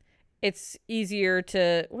like, it's easier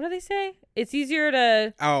to, what do they say? It's easier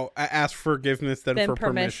to ask forgiveness than for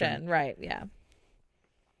permission. Right, yeah.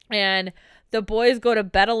 And the boys go to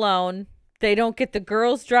bed alone. They don't get the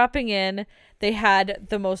girls dropping in. They had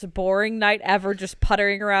the most boring night ever, just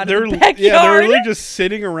puttering around in the backyard. Yeah, they're really just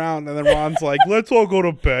sitting around, and then Ron's like, let's all go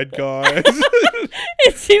to bed, guys.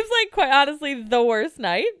 It seems like, quite honestly, the worst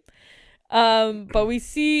night. But we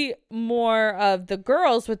see more of the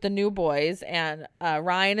girls with the new boys, and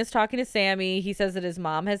Ryan is talking to Sammy. He says that his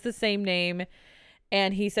mom has the same name,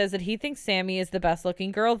 and he says that he thinks Sammy is the best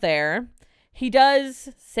looking girl there. He does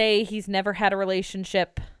say he's never had a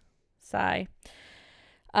relationship. Sigh.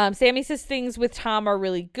 Sammy says things with Tom are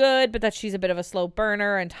really good, but that she's a bit of a slow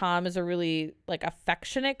burner, and Tom is a really like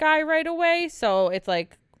affectionate guy right away. So it's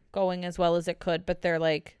like going as well as it could, but they're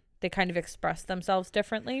like, they kind of express themselves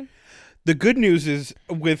differently. The good news is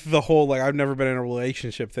with the whole, like, I've never been in a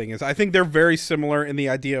relationship thing is I think they're very similar in the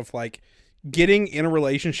idea of like getting in a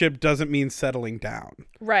relationship doesn't mean settling down.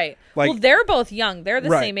 Right. Like, well, they're both young. They're the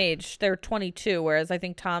right. same age. They're 22, whereas I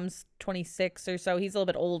think Tom's 26 or so. He's a little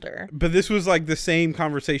bit older. But this was like the same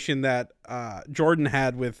conversation that Jordan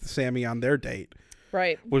had with Sammy on their date.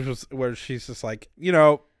 Right. Which was where she's just like, you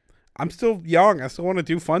know, I'm still young. I still want to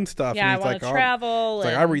do fun stuff. Yeah, and I want to travel. It's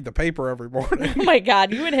like, I read the paper every morning. Oh my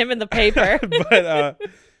God, you and him in the paper. But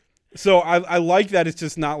so I like that it's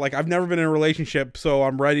just not like I've never been in a relationship, so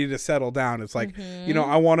I'm ready to settle down. It's like, you know,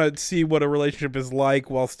 I want to see what a relationship is like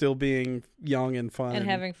while still being young and fun. And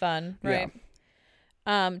having fun, right.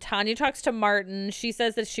 Yeah. Tanya talks to Martin. She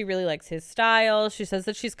says that she really likes his style. She says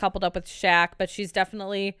that she's coupled up with Shaq, but she's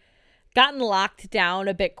definitely gotten locked down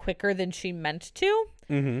a bit quicker than she meant to.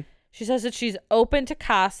 Mm-hmm. She says that she's open to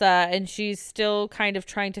Casa, and she's still kind of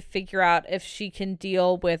trying to figure out if she can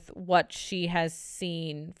deal with what she has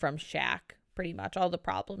seen from Shaq, pretty much all the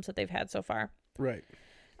problems that they've had so far. Right.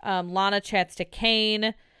 Lana chats to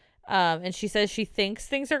Kane, and she says she thinks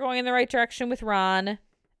things are going in the right direction with Ron,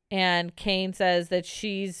 and Kane says that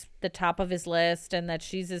she's the top of his list and that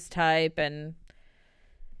she's his type, and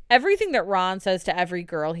everything that Ron says to every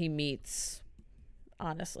girl he meets,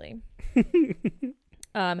 honestly.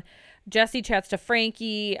 Jessie chats to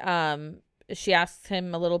Frankie. She asks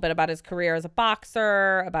him a little bit about his career as a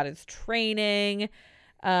boxer, about his training.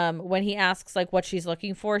 When he asks like what she's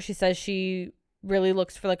looking for, she says she really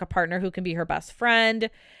looks for like a partner who can be her best friend.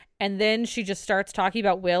 And then she just starts talking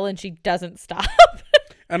about Will, and she doesn't stop.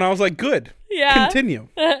 And I was like, good. Yeah. Continue.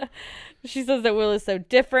 She says that Will is so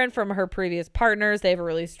different from her previous partners. They have a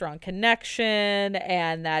really strong connection,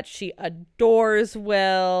 and that she adores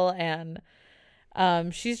Will, and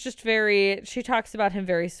she's just she talks about him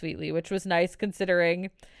very sweetly, which was nice considering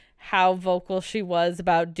how vocal she was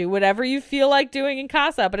about do whatever you feel like doing in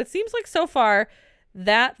Casa. But it seems like so far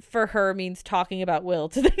that for her means talking about Will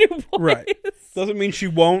to the new boys. Right. Doesn't mean she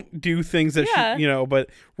won't do things that she, you know, but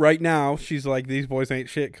right now she's like, these boys ain't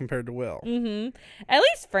shit compared to Will. Mm-hmm. At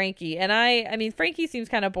least Frankie. And I mean, Frankie seems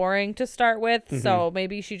kind of boring to start with, so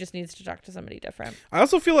maybe she just needs to talk to somebody different. I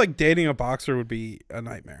also feel like dating a boxer would be a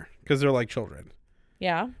nightmare because they're like children.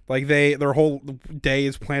 Yeah. Like their whole day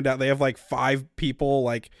is planned out. They have like 5 people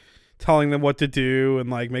like telling them what to do and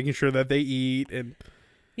like making sure that they eat. And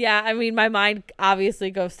yeah, I mean, my mind obviously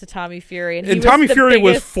goes to Tommy Fury. And Tommy Fury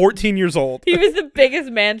was 14 years old. He was the biggest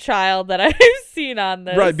man-child that I've seen on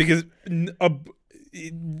this. Right, because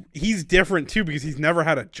he's different too because he's never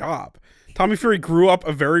had a job. Tommy Fury grew up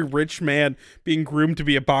a very rich man being groomed to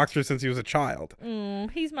be a boxer since he was a child.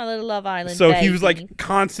 He's my little Love Island So baby. he was like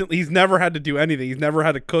constantly, he's never had to do anything. He's never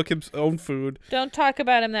had to cook his own food. Don't talk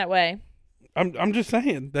about him that way. I'm just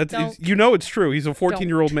saying you know it's true. He's a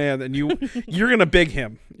 14-year-old man, and you're gonna big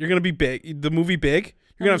him. You're gonna be big. The movie Big.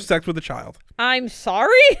 You're gonna have sex with a child. I'm sorry.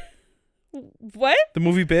 What? The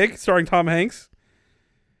movie Big, starring Tom Hanks.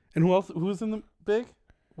 And who else? Who was in the Big?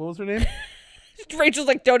 What was her name? Rachel's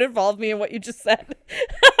like, don't involve me in what you just said.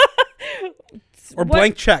 Or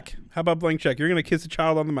Blank Check. How about Blank Check? You're gonna kiss a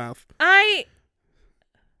child on the mouth. Why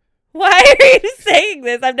are you saying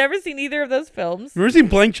this? I've never seen either of those films. You ever seen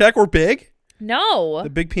Blank Check or Big? No. The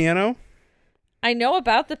big piano? I know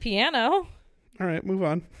about the piano. All right, move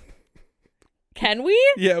on. Can we?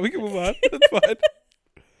 Yeah, we can move on. That's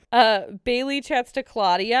fine. Bailey chats to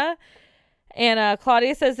Claudia, and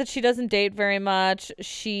Claudia says that she doesn't date very much.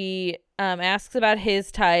 She asks about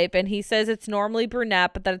his type, and he says it's normally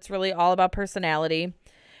brunette, but that it's really all about personality.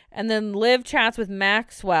 And then Liv chats with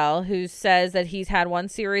Maxwell, who says that he's had one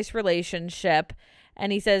serious relationship,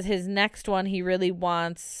 and he says his next one he really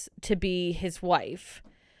wants to be his wife.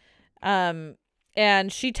 And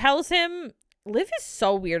she tells him, Liv is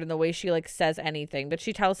so weird in the way she like says anything, but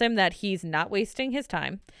she tells him that he's not wasting his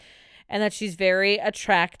time and that she's very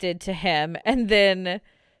attracted to him. And then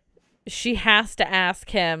she has to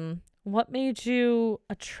ask him, what made you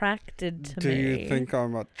attracted to me? Do you think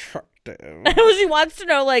I'm attractive? Well, she wants to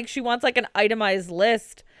know, like, she wants like an itemized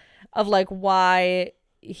list of like why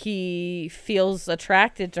he feels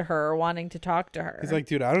attracted to her or wanting to talk to her. He's like,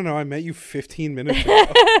 dude, I don't know. I met you 15 minutes ago.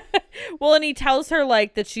 Well, and he tells her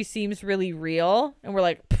like that she seems really real, and we're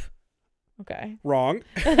like, okay. Wrong.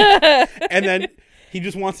 And then he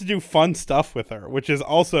just wants to do fun stuff with her, which is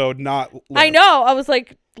also not Liv. I know. I was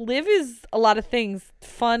like, Liv is a lot of things.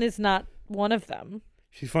 Fun is not one of them.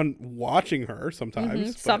 She's fun watching her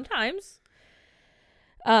sometimes. Sometimes.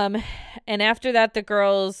 And after that, the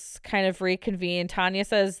girls kind of reconvene. Tanya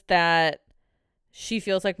says that she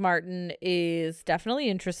feels like Martin is definitely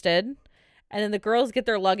interested. And then the girls get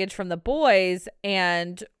their luggage from the boys,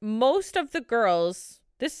 and most of the girls,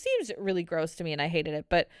 this seems really gross to me and I hated it,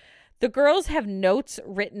 but the girls have notes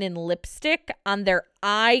written in lipstick on their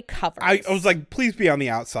eye covers. I was like, please be on the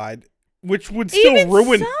outside, which would still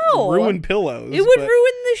ruin pillows. It would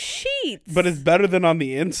ruin the sheets. But it's better than on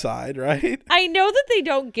the inside, right? I know that they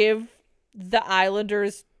don't give the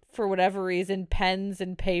Islanders, for whatever reason, pens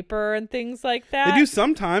and paper and things like that. They do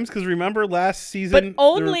sometimes, because remember last season? But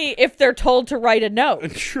only if they're told to write a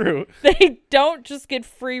note. True. They don't just get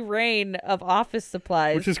free reign of office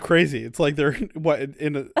supplies. Which is crazy. It's like they're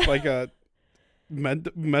in a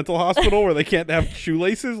mental hospital where they can't have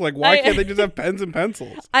shoelaces. Like, why can't they just have pens and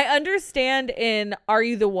pencils? I understand in Are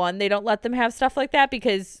You the One they don't let them have stuff like that,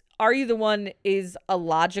 because Are You the One is a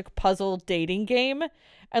logic puzzle dating game.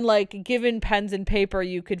 And, like, given pens and paper,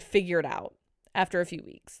 you could figure it out after a few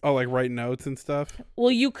weeks. Oh, like write notes and stuff? Well,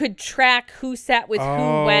 you could track who sat with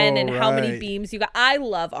who when and how many beams you got. I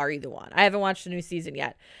love Are You the One? I haven't watched the new season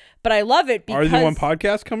yet, but I love it because... Are You the One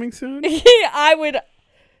podcast coming soon? I would...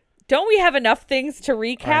 Don't we have enough things to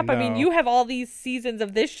recap? I mean, you have all these seasons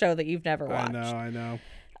of this show that you've never watched. I know.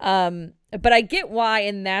 But I get why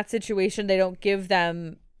in that situation they don't give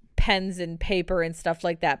them pens and paper and stuff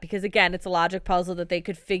like that, because again, it's a logic puzzle that they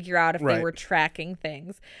could figure out if they were tracking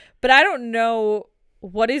things. But I don't know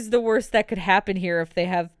what is the worst that could happen here if they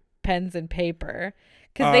have pens and paper,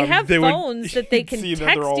 because they have phones that they can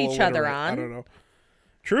text each other on. I don't know.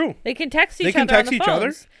 True. They can text each other on the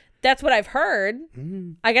phones. That's what I've heard.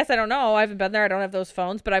 I guess I don't know. I haven't been there. I don't have those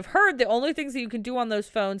phones, but I've heard the only things that you can do on those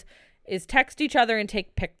phones is text each other and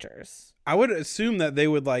take pictures. I would assume that they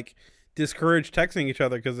would like discourage texting each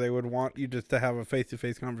other because they would want you just to have a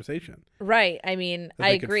face-to-face conversation. Right. I mean, I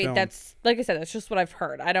agree. That's, like I said, that's just what I've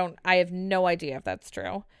heard. I have no idea if that's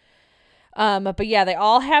true. But yeah, they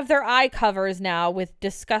all have their eye covers now with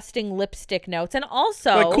disgusting lipstick notes. And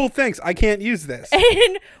also, like, cool, thanks, I can't use this.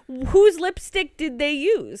 And whose lipstick did they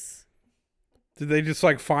use? Did they just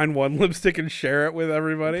like find one lipstick and share it with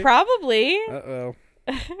everybody? Probably. Uh-oh.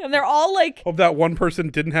 And they're all like, hope that one person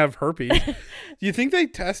didn't have herpes. Do you think they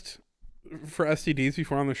test for STDs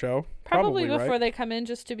before on the show? Probably before right? they come in,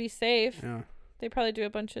 just to be safe. Yeah. They probably do a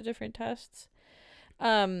bunch of different tests.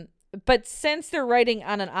 But since they're writing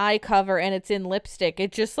on an eye cover and it's in lipstick,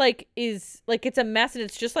 it just like is like, it's a mess, and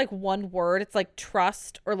it's just like one word. It's like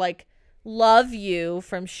trust, or like love you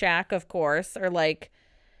from Shaq, of course, or like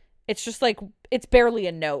it's just like, it's barely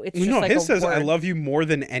a note. It's just like his says word. I love you more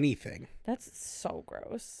than anything. That's so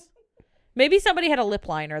gross. Maybe somebody had a lip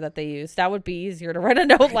liner that they used. That would be easier to write a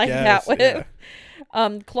note like that with.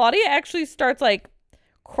 Yeah. Claudia actually starts like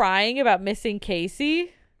crying about missing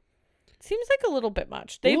Casey. Seems like a little bit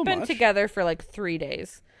much. They've been together for like 3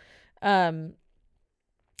 days. However,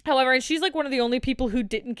 and she's like one of the only people who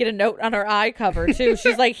didn't get a note on her eye cover too.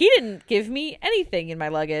 She's like, he didn't give me anything in my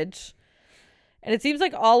luggage. And it seems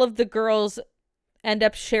like all of the girls end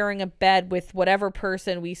up sharing a bed with whatever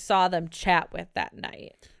person we saw them chat with that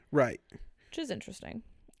night. Right. Which is interesting.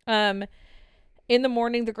 In the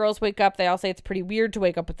morning, the girls wake up. They all say it's pretty weird to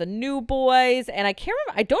wake up with the new boys. And I can't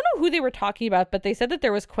remember. I don't know who they were talking about, but they said that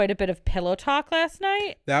there was quite a bit of pillow talk last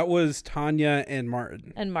night. That was Tanya and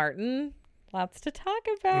Martin. Lots to talk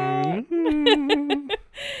about. Mm-hmm.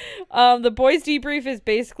 The boys' debrief is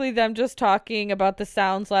basically them just talking about the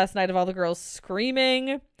sounds last night of all the girls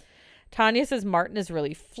screaming. Tanya says Martin is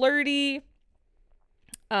really flirty.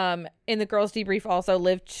 In the girls' debrief, also,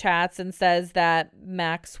 Liv chats and says that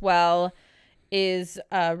Maxwell is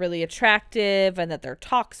really attractive and that their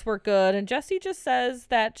talks were good. And Jessie just says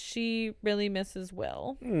that she really misses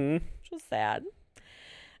Will, which was sad.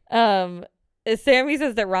 Sammy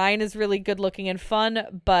says that Ryan is really good looking and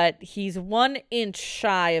fun, but he's 1 inch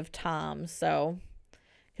shy of Tom. So,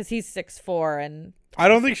 because he's 6'4" and I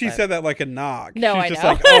don't think she said that like a knock. No, She's I just know.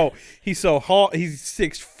 like, oh, he's so hot. He's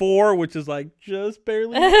 6'4", which is like just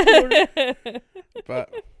barely. But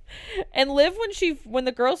and Liv, when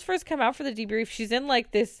the girls first come out for the debrief, she's in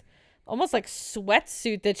like this almost like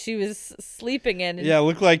sweatsuit that she was sleeping in. Yeah, it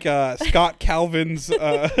looked like Scott Calvin's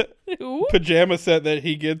pajama set that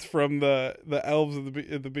he gets from the elves at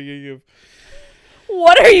the beginning of.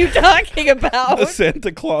 What are you talking about? The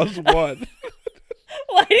Santa Claus one.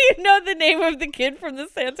 Why do you know the name of the kid from the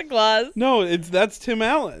Santa Claus? No, that's Tim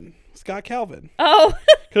Allen, Scott Calvin. Oh.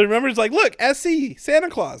 Because remember, it's like, look, SC, Santa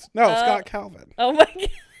Claus. No, Scott Calvin. Oh my God.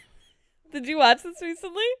 Did you watch this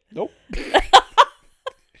recently? Nope.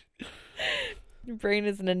 Your brain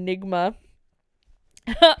is an enigma.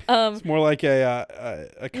 It's more like a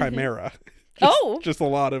chimera. Just a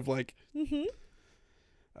lot of like.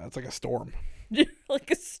 It's like a storm. Like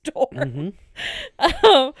a storm.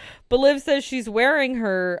 But Liv says she's wearing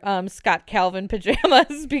her Scott Calvin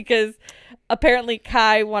pajamas because apparently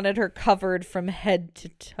Kai wanted her covered from head to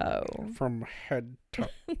toe. From head to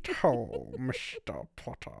toe, Mr.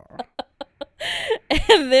 Potter.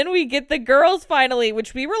 And then we get the girls finally,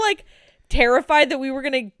 which we were like terrified that we were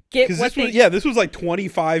going to get what this was like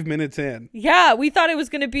 25 minutes in. Yeah, we thought it was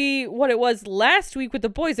going to be what it was last week with the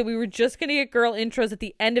boys, that we were just going to get girl intros at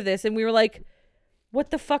the end of this. And we were like,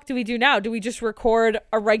 what the fuck do we do now? Do we just record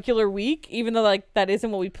a regular week, even though like that isn't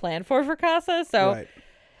what we planned for Casa? So Right.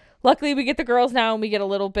 Luckily we get the girls now and we get a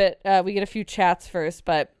little bit, we get a few chats first.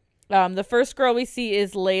 But the first girl we see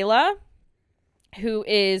is Layla, who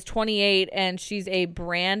is 28 and she's a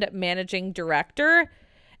brand managing director.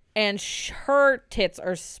 And her tits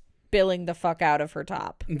are spilling the fuck out of her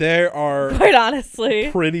top. They are quite honestly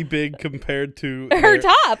pretty big compared to her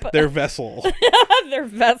top, their vessel. Their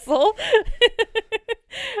vessel.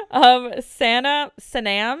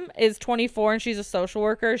 Sanam is 24 and she's a social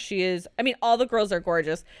worker. She is, I mean, all the girls are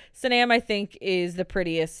gorgeous. Sanam, I think, is the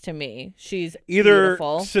prettiest to me. She's either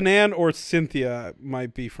beautiful. Sanan or Cynthia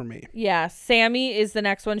might be for me. Yeah, Sammy is the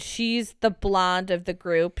next one. She's the blonde of the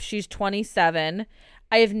group. She's 27.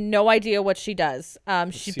 I have no idea what she does.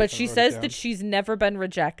 She says that she's never been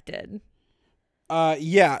rejected.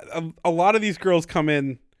 Yeah, a lot of these girls come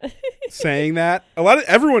in saying that.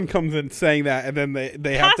 Everyone comes in saying that, and then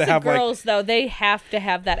they have to have girls, though, they have to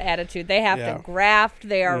have that attitude. They have to graft.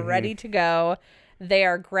 They are ready to go. They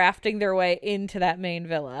are grafting their way into that main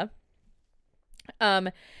villa.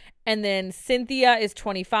 And then Cynthia is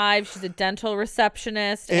 25. She's a dental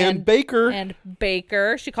receptionist. And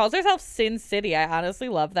Baker. She calls herself Sin City. I honestly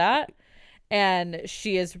love that. And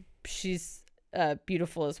she's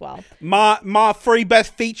beautiful as well. My three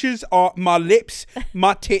best features are my lips,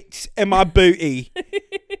 my tits, and my booty.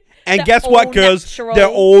 And guess what, girls? Natural. They're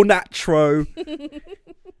all natural.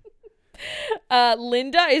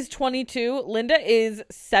 Linda is 22. Linda is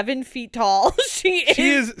 7 feet tall. She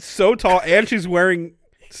is so tall, and she's wearing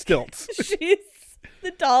stilts. She's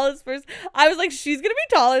the tallest person. I was like, she's gonna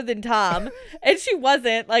be taller than Tom, and she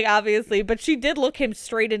wasn't, like, obviously, but she did look him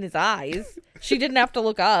straight in his eyes. She didn't have to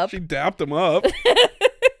look up. She dapped him up.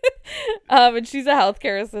 And she's a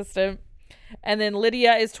healthcare assistant. And then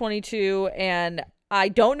Lydia is 22, and I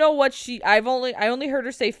don't know what I only heard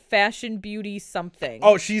her say fashion beauty something.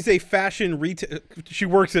 Oh, she's a fashion retail. She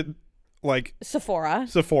works at like Sephora.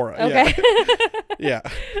 Okay. Yeah.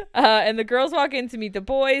 And the girls walk in to meet the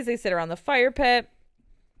boys. They sit around the fire pit.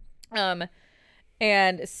 And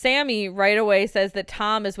Sammy right away says that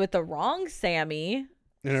Tom is with the wrong Sammy.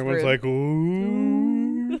 And everyone's like,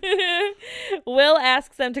 ooh. Will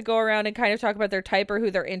asks them to go around and kind of talk about their type or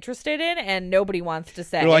who they're interested in, and nobody wants to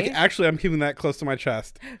say. They're like, actually, I'm keeping that close to my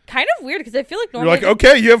chest. Kind of weird, because I feel like normally... You're like,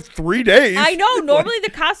 okay, you have 3 days. I know. Normally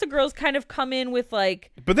the Casa girls kind of come in with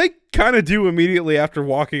like... But they kind of do immediately after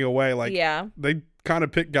walking away. Like, yeah. They kind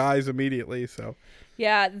of pick guys immediately, so...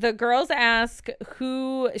 Yeah, the girls ask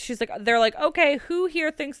who, they're like, okay, who here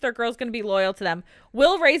thinks their girl's going to be loyal to them?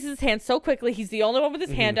 Will raises his hand so quickly. He's the only one with his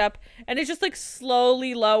hand up, and it just like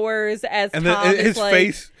slowly lowers as and Tom then is his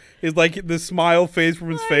face is like the smile fades from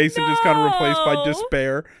his face and just kind of replaced by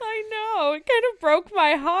despair. I know. It kind of broke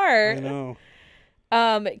my heart. I know.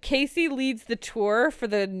 Casey leads the tour for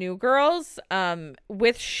the new girls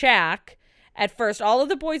with Shaq. at first. All of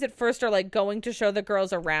the boys at first are like going to show the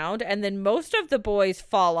girls around, and then most of the boys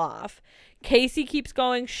fall off. Casey keeps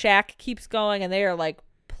going, Shaq keeps going, and they are like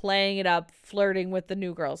playing it up, flirting with the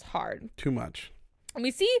new girls hard. Too much. And we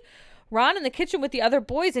see Ron in the kitchen with the other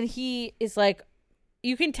boys, and he is like,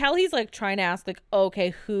 you can tell he's like trying to ask like, okay,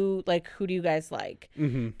 who do you guys like?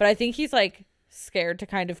 Mm-hmm. But I think he's like scared to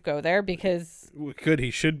kind of go there because he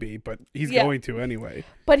should be, but he's going to anyway.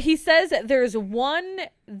 But he says that there's one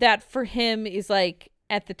that for him is like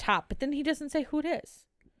at the top, but then he doesn't say who it is.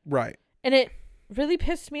 Right. And it really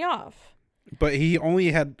pissed me off. But he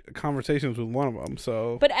only had conversations with one of them,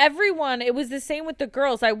 so. But everyone, it was the same with the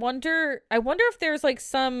girls. I wonder if there's like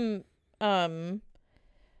some,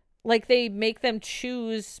 like they make them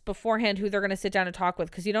choose beforehand who they're going to sit down and talk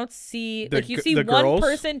with, because you don't see, you see one girls?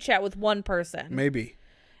 person chat with one person. Maybe.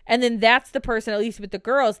 And then that's the person, at least with the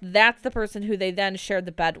girls, that's the person who they then shared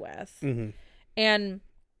the bed with. Mm-hmm. And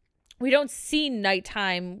we don't see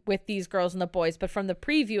nighttime with these girls and the boys, but from the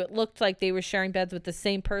preview, it looked like they were sharing beds with the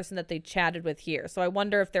same person that they chatted with here. So I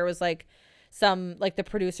wonder if there was like some, like the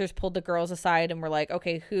producers pulled the girls aside and were like,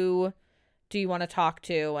 okay, who do you want to talk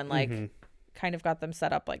to? And like kind of got them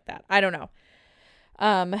set up like that. I don't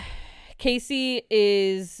know. Casey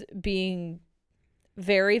is being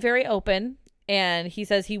very, very open, and he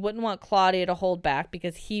says he wouldn't want Claudia to hold back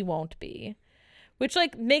because he won't be. Which,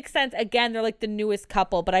 like, makes sense. Again, they're, like, the newest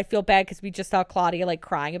couple, but I feel bad because we just saw Claudia, like,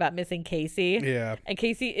 crying about missing Casey. Yeah. And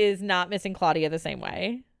Casey is not missing Claudia the same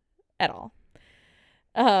way at all.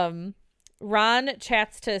 Ron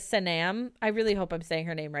chats to Sanam. I really hope I'm saying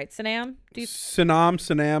her name right. Sanam?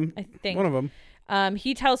 Sanam. I think. One of them.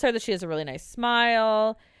 He tells her that she has a really nice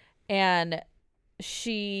smile, and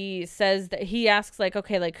she says that he asks, like,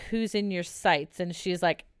 okay, like, who's in your sights? And she's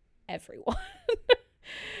like, everyone.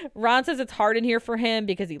 Ron says it's hard in here for him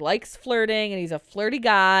because he likes flirting and he's a flirty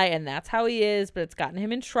guy and that's how he is, but it's gotten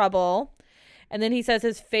him in trouble. And then he says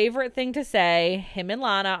his favorite thing to say, him and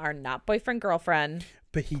Lana are not boyfriend, girlfriend.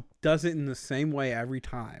 But he does it in the same way every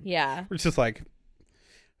time. Yeah. It's just like,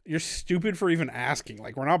 you're stupid for even asking.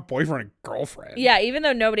 Like, we're not boyfriend and girlfriend. Yeah, even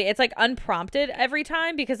though nobody, it's like unprompted every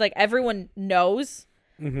time because like everyone knows.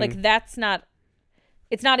 Mm-hmm. Like that's not,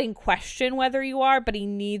 it's not in question whether you are, but he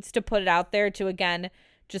needs to put it out there to, again,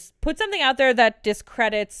 just put something out there that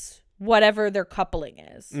discredits whatever their coupling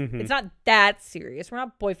is. Mm-hmm. It's not that serious. We're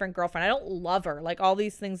not boyfriend, girlfriend. I don't love her. Like all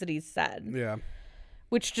these things that he's said. Yeah.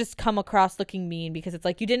 Which just come across looking mean because it's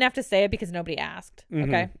like, you didn't have to say it because nobody asked.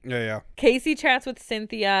 Mm-hmm. Okay. Yeah. Casey chats with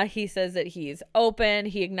Cynthia. He says that he's open.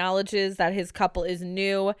 He acknowledges that his couple is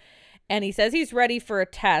new. And he says he's ready for a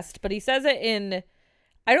test. But he says it in,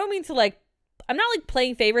 I don't mean to like, I'm not like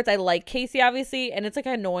playing favorites. I like Casey, obviously. And it's like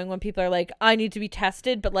annoying when people are like, I need to be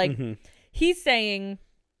tested. But like he's saying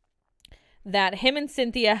that him and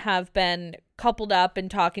Cynthia have been coupled up and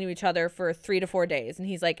talking to each other for 3 to 4 days. And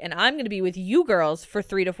he's like, and I'm going to be with you girls for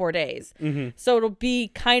 3 to 4 days. Mm-hmm. So it'll be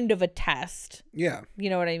kind of a test. Yeah. You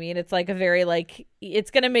know what I mean? It's like a very like,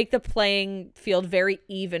 it's going to make the playing field very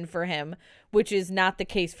even for him, which is not the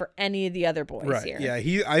case for any of the other boys here. Yeah.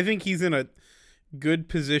 I think he's in a good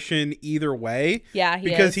position either way. Yeah,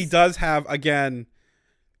 because he does have, again,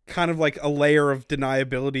 kind of like a layer of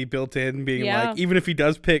deniability built in, being like, even if he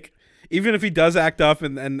does act up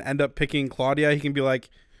and end up picking Claudia, he can be like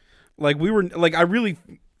we were like, I really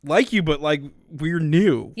like you, but like we're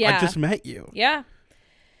new. I just met you. Yeah.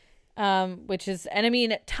 Which is, and I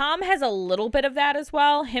mean, Tom has a little bit of that as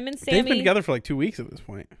well. Him and Sammy. They've been together for like 2 weeks at this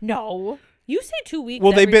point. No, you say 2 weeks.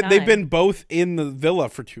 Well, they've been both in the villa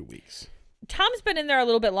for 2 weeks. Tom's been in there a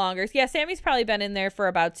little bit longer. Yeah, Sammy's probably been in there for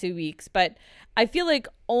about 2 weeks, but I feel like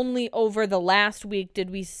only over the last week did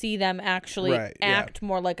we see them actually act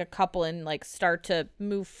more like a couple and like start to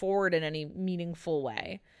move forward in any meaningful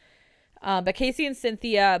way. But Casey and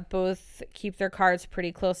Cynthia both keep their cards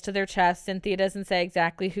pretty close to their chest. Cynthia doesn't say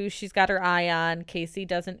exactly who she's got her eye on. Casey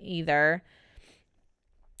doesn't either.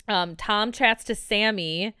 Tom chats to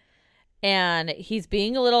Sammy, and he's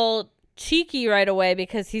being a little cheeky right away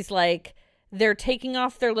because he's like, they're taking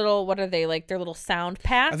off their little, what are they, like their little sound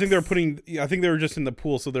packs? I think they were just in the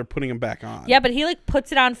pool, so they're putting them back on. Yeah, but he like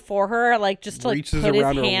puts it on for her, like just to like put his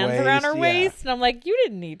hands around her waist. And I'm like, you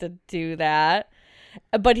didn't need to do that.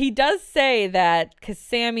 But he does say that because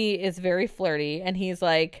Sammy is very flirty, and he's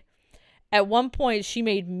like, at one point she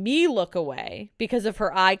made me look away because of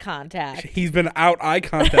her eye contact. He's been out eye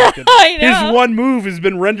contacted. I know. His one move has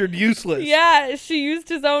been rendered useless. Yeah, she used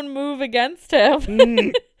his own move against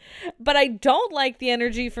him. But I don't like the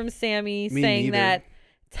energy from Sammy saying that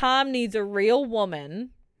Tom needs a real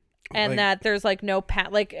woman. and that there's like no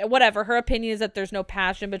whatever. Her opinion is that there's no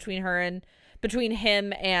passion between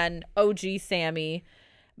him and OG Sammy.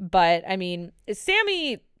 But I mean,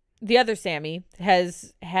 Sammy, the other Sammy,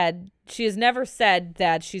 she has never said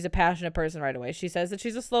that she's a passionate person right away. She says that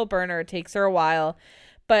she's a slow burner. It takes her a while.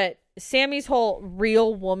 But Sammy's whole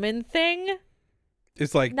real woman thing,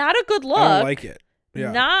 it's like not a good look. I don't like it.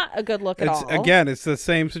 Yeah. Not a good look at all. Again, it's the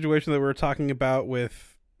same situation that we were talking about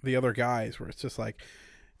with the other guys, where it's just like,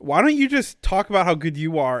 why don't you just talk about how good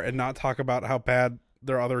you are and not talk about how bad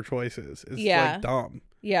their other choice is? It's like dumb.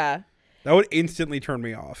 Yeah. That would instantly turn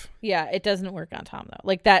me off. Yeah, it doesn't work on Tom, though.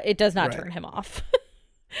 Like that, it does not turn him off.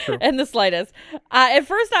 In the slightest. At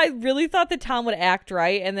first, I really thought that Tom would act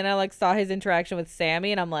right, and then I saw his interaction with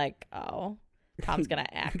Sammy, and I'm like, oh, Tom's gonna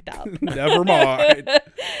act up. Never mind.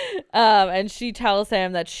 And she tells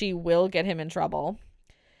him that she will get him in trouble.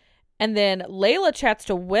 And then Layla chats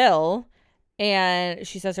to Will, and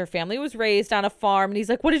she says her family was raised on a farm, and he's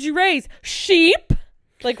like, what did you raise? Sheep?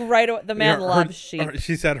 Like right away, the man loves sheep.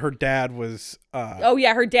 She said her dad was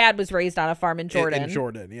her dad was raised on a farm in Jordan. In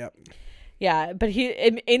Jordan, yep. Yeah, but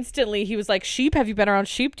instantly he was like, sheep? Have you been around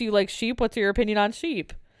sheep? Do you like sheep? What's your opinion on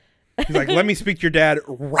sheep? He's like, let me speak to your dad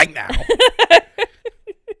right now.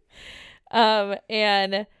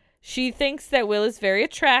 And she thinks that Will is very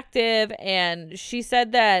attractive, and she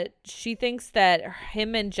said that she thinks that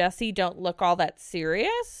him and Jesse don't look all that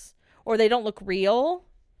serious, or they don't look real.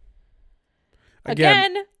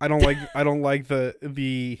 Again, I don't like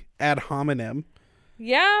the ad hominem.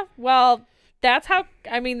 Yeah, well, that's a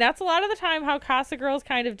lot of the time how Casa girls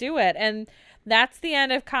kind of do it, and that's the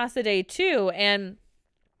end of Casa Day 2. And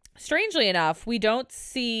strangely enough, we don't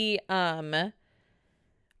see two of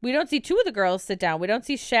the girls sit down. We don't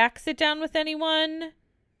see Shaq sit down with anyone,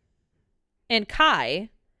 and Kai.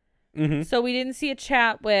 Mm-hmm. So we didn't see a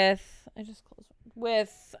chat with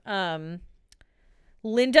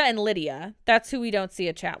Linda and Lydia. That's who we don't see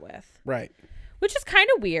a chat with. Right. Which is kind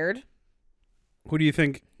of weird. Who do you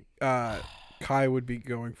think Kai would be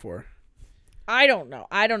going for? I don't know.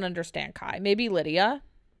 I don't understand Kai. Maybe Lydia.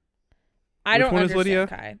 Which one is Lydia?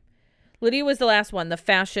 Kai. Lydia was the last one,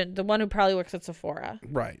 the one who probably works at Sephora.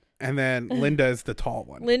 Right. And then Linda is the tall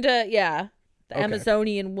one. Linda, yeah. The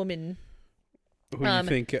Amazonian woman. Who do you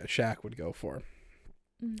think Shaq would go for?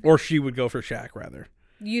 Or she would go for Shaq, rather.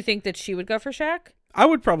 You think that she would go for Shaq? I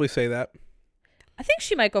would probably say that. I think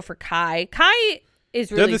she might go for Kai. Kai is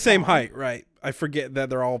really They're the same height, right? I forget that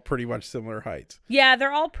they're all pretty much similar heights. Yeah,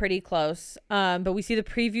 they're all pretty close. But we see the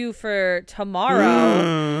preview for tomorrow.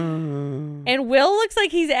 And Will looks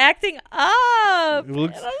like he's acting up.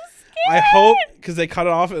 I hope, because they cut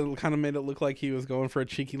it off, it kind of made it look like he was going for a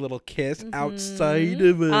cheeky little kiss outside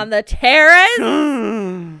of it. On the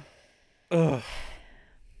terrace? Ugh.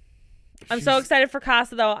 I'm so excited for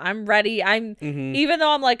Casa, though. I'm ready. Even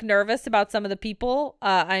though I'm nervous about some of the people,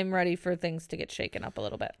 I'm ready for things to get shaken up a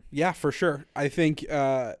little bit. Yeah, for sure. I think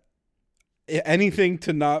anything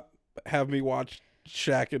to not have me watch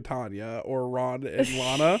Shaq and Tanya or Ron and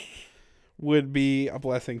Lana would be a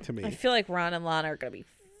blessing to me. I feel like Ron and Lana are going to be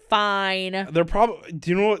fine. They're probably. Do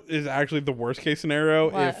you know what is actually the worst case scenario?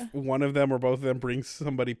 What? If one of them or both of them brings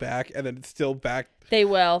somebody back, and then it's still back. They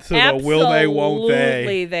will. So will they? Won't they?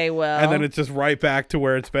 Absolutely, they will. And then it's just right back to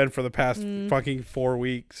where it's been for the past fucking 4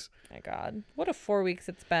 weeks. My God, what a 4 weeks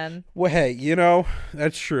it's been. Well, hey,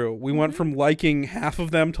 that's true. We went from liking half of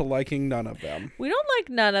them to liking none of them. We don't like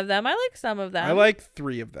none of them. I like some of them. I like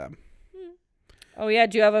 3 of them. Oh yeah,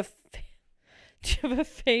 do you have a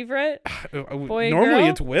favorite? Boy, normally girl?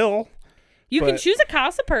 it's Will. You can choose a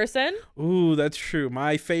Casa person. Ooh, that's true.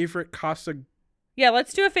 My favorite Casa. Yeah,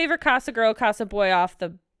 let's do a favorite Casa girl, Casa boy off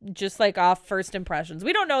first impressions.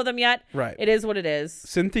 We don't know them yet. Right. It is what it is.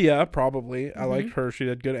 Cynthia, probably. I liked her. She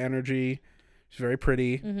had good energy. She's very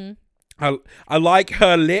pretty. I like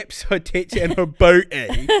her lips, her tits, and her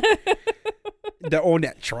booty. They're all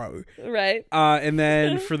natural. Right. And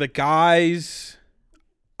then for the guys,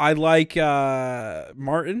 I like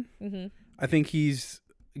Martin. I think he's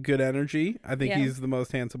good energy. I think he's the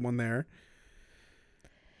most handsome one there.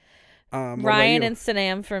 Ryan and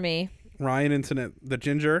Sanam for me. Ryan and Sanam, the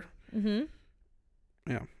ginger.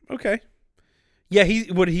 Yeah. Okay. Yeah,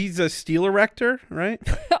 he's a steel erector, right?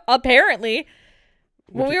 Apparently.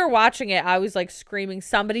 When we were watching it, I was screaming,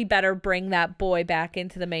 somebody better bring that boy back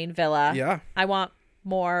into the main villa. Yeah. I want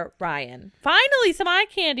more Ryan. Finally, some eye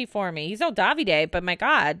candy for me. He's no Davide, but my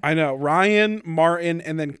God. I know. Ryan, Martin,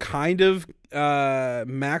 and then kind of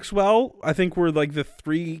Maxwell, I think were the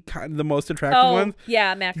 3 the most attractive ones.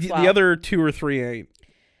 Yeah, Maxwell. The other 2 or 3 ain't.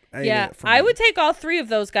 I would take all 3 of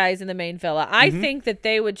those guys in the main villa. I think that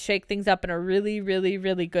they would shake things up in a really, really,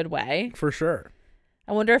 really good way. For sure.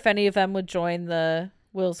 I wonder if any of them would join the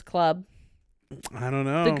Will's Club. I don't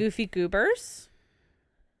know. The Goofy Goobers.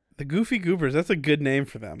 The Goofy Goobers. That's a good name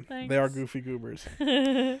for them. Thanks. They are Goofy Goobers.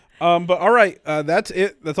 But all right. That's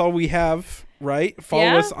it. That's all we have, right?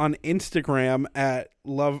 Follow us on Instagram at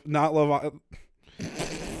Follow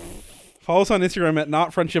us on Instagram at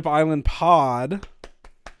Not Friendship Island Pod.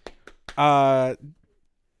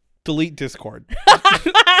 Delete Discord.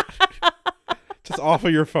 Just off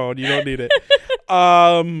of your phone. You don't need it.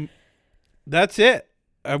 That's it.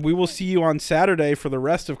 We will see you on Saturday for the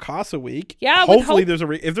rest of Casa week. Yeah, hopefully there's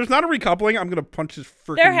if there's not a recoupling, I'm gonna punch this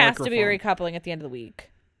freaking There has microphone. to be a recoupling at the end of the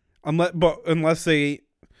week. Unless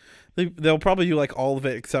they'll probably do like all of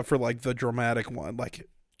it except for like the dramatic one. Like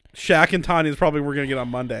Shaq and Tanya is probably we're gonna get on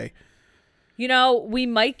Monday. You know, we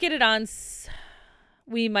might get it on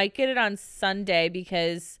Sunday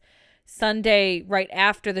because Sunday right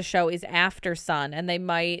after the show is After Sun, and they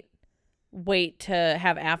might wait to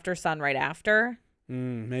have After Sun right after.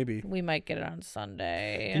 Maybe. We might get it on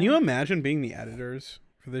Sunday. Can you imagine being the editors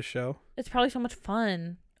for this show? It's probably so much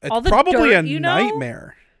fun. It's all the probably dirt, a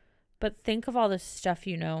nightmare. But think of all the stuff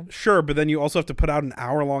you know. Sure, but then you also have to put out an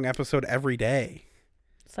hour-long episode every day.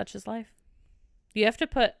 Such is life. You have to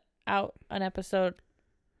put out an episode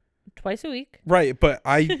twice a week. Right, but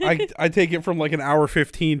I take it from like an hour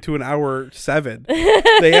 15 to an hour 7.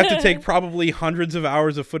 They have to take probably hundreds of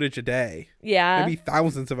hours of footage a day. Yeah. Maybe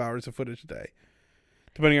thousands of hours of footage a day.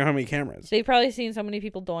 Depending on how many cameras. They've probably seen so many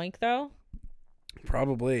people doink, though.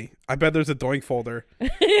 Probably. I bet there's a doink folder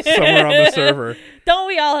somewhere on the server. Don't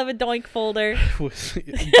we all have a doink folder?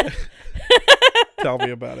 Tell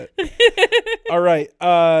me about it. All right.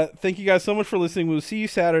 Thank you guys so much for listening. We'll see you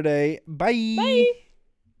Saturday. Bye. Bye.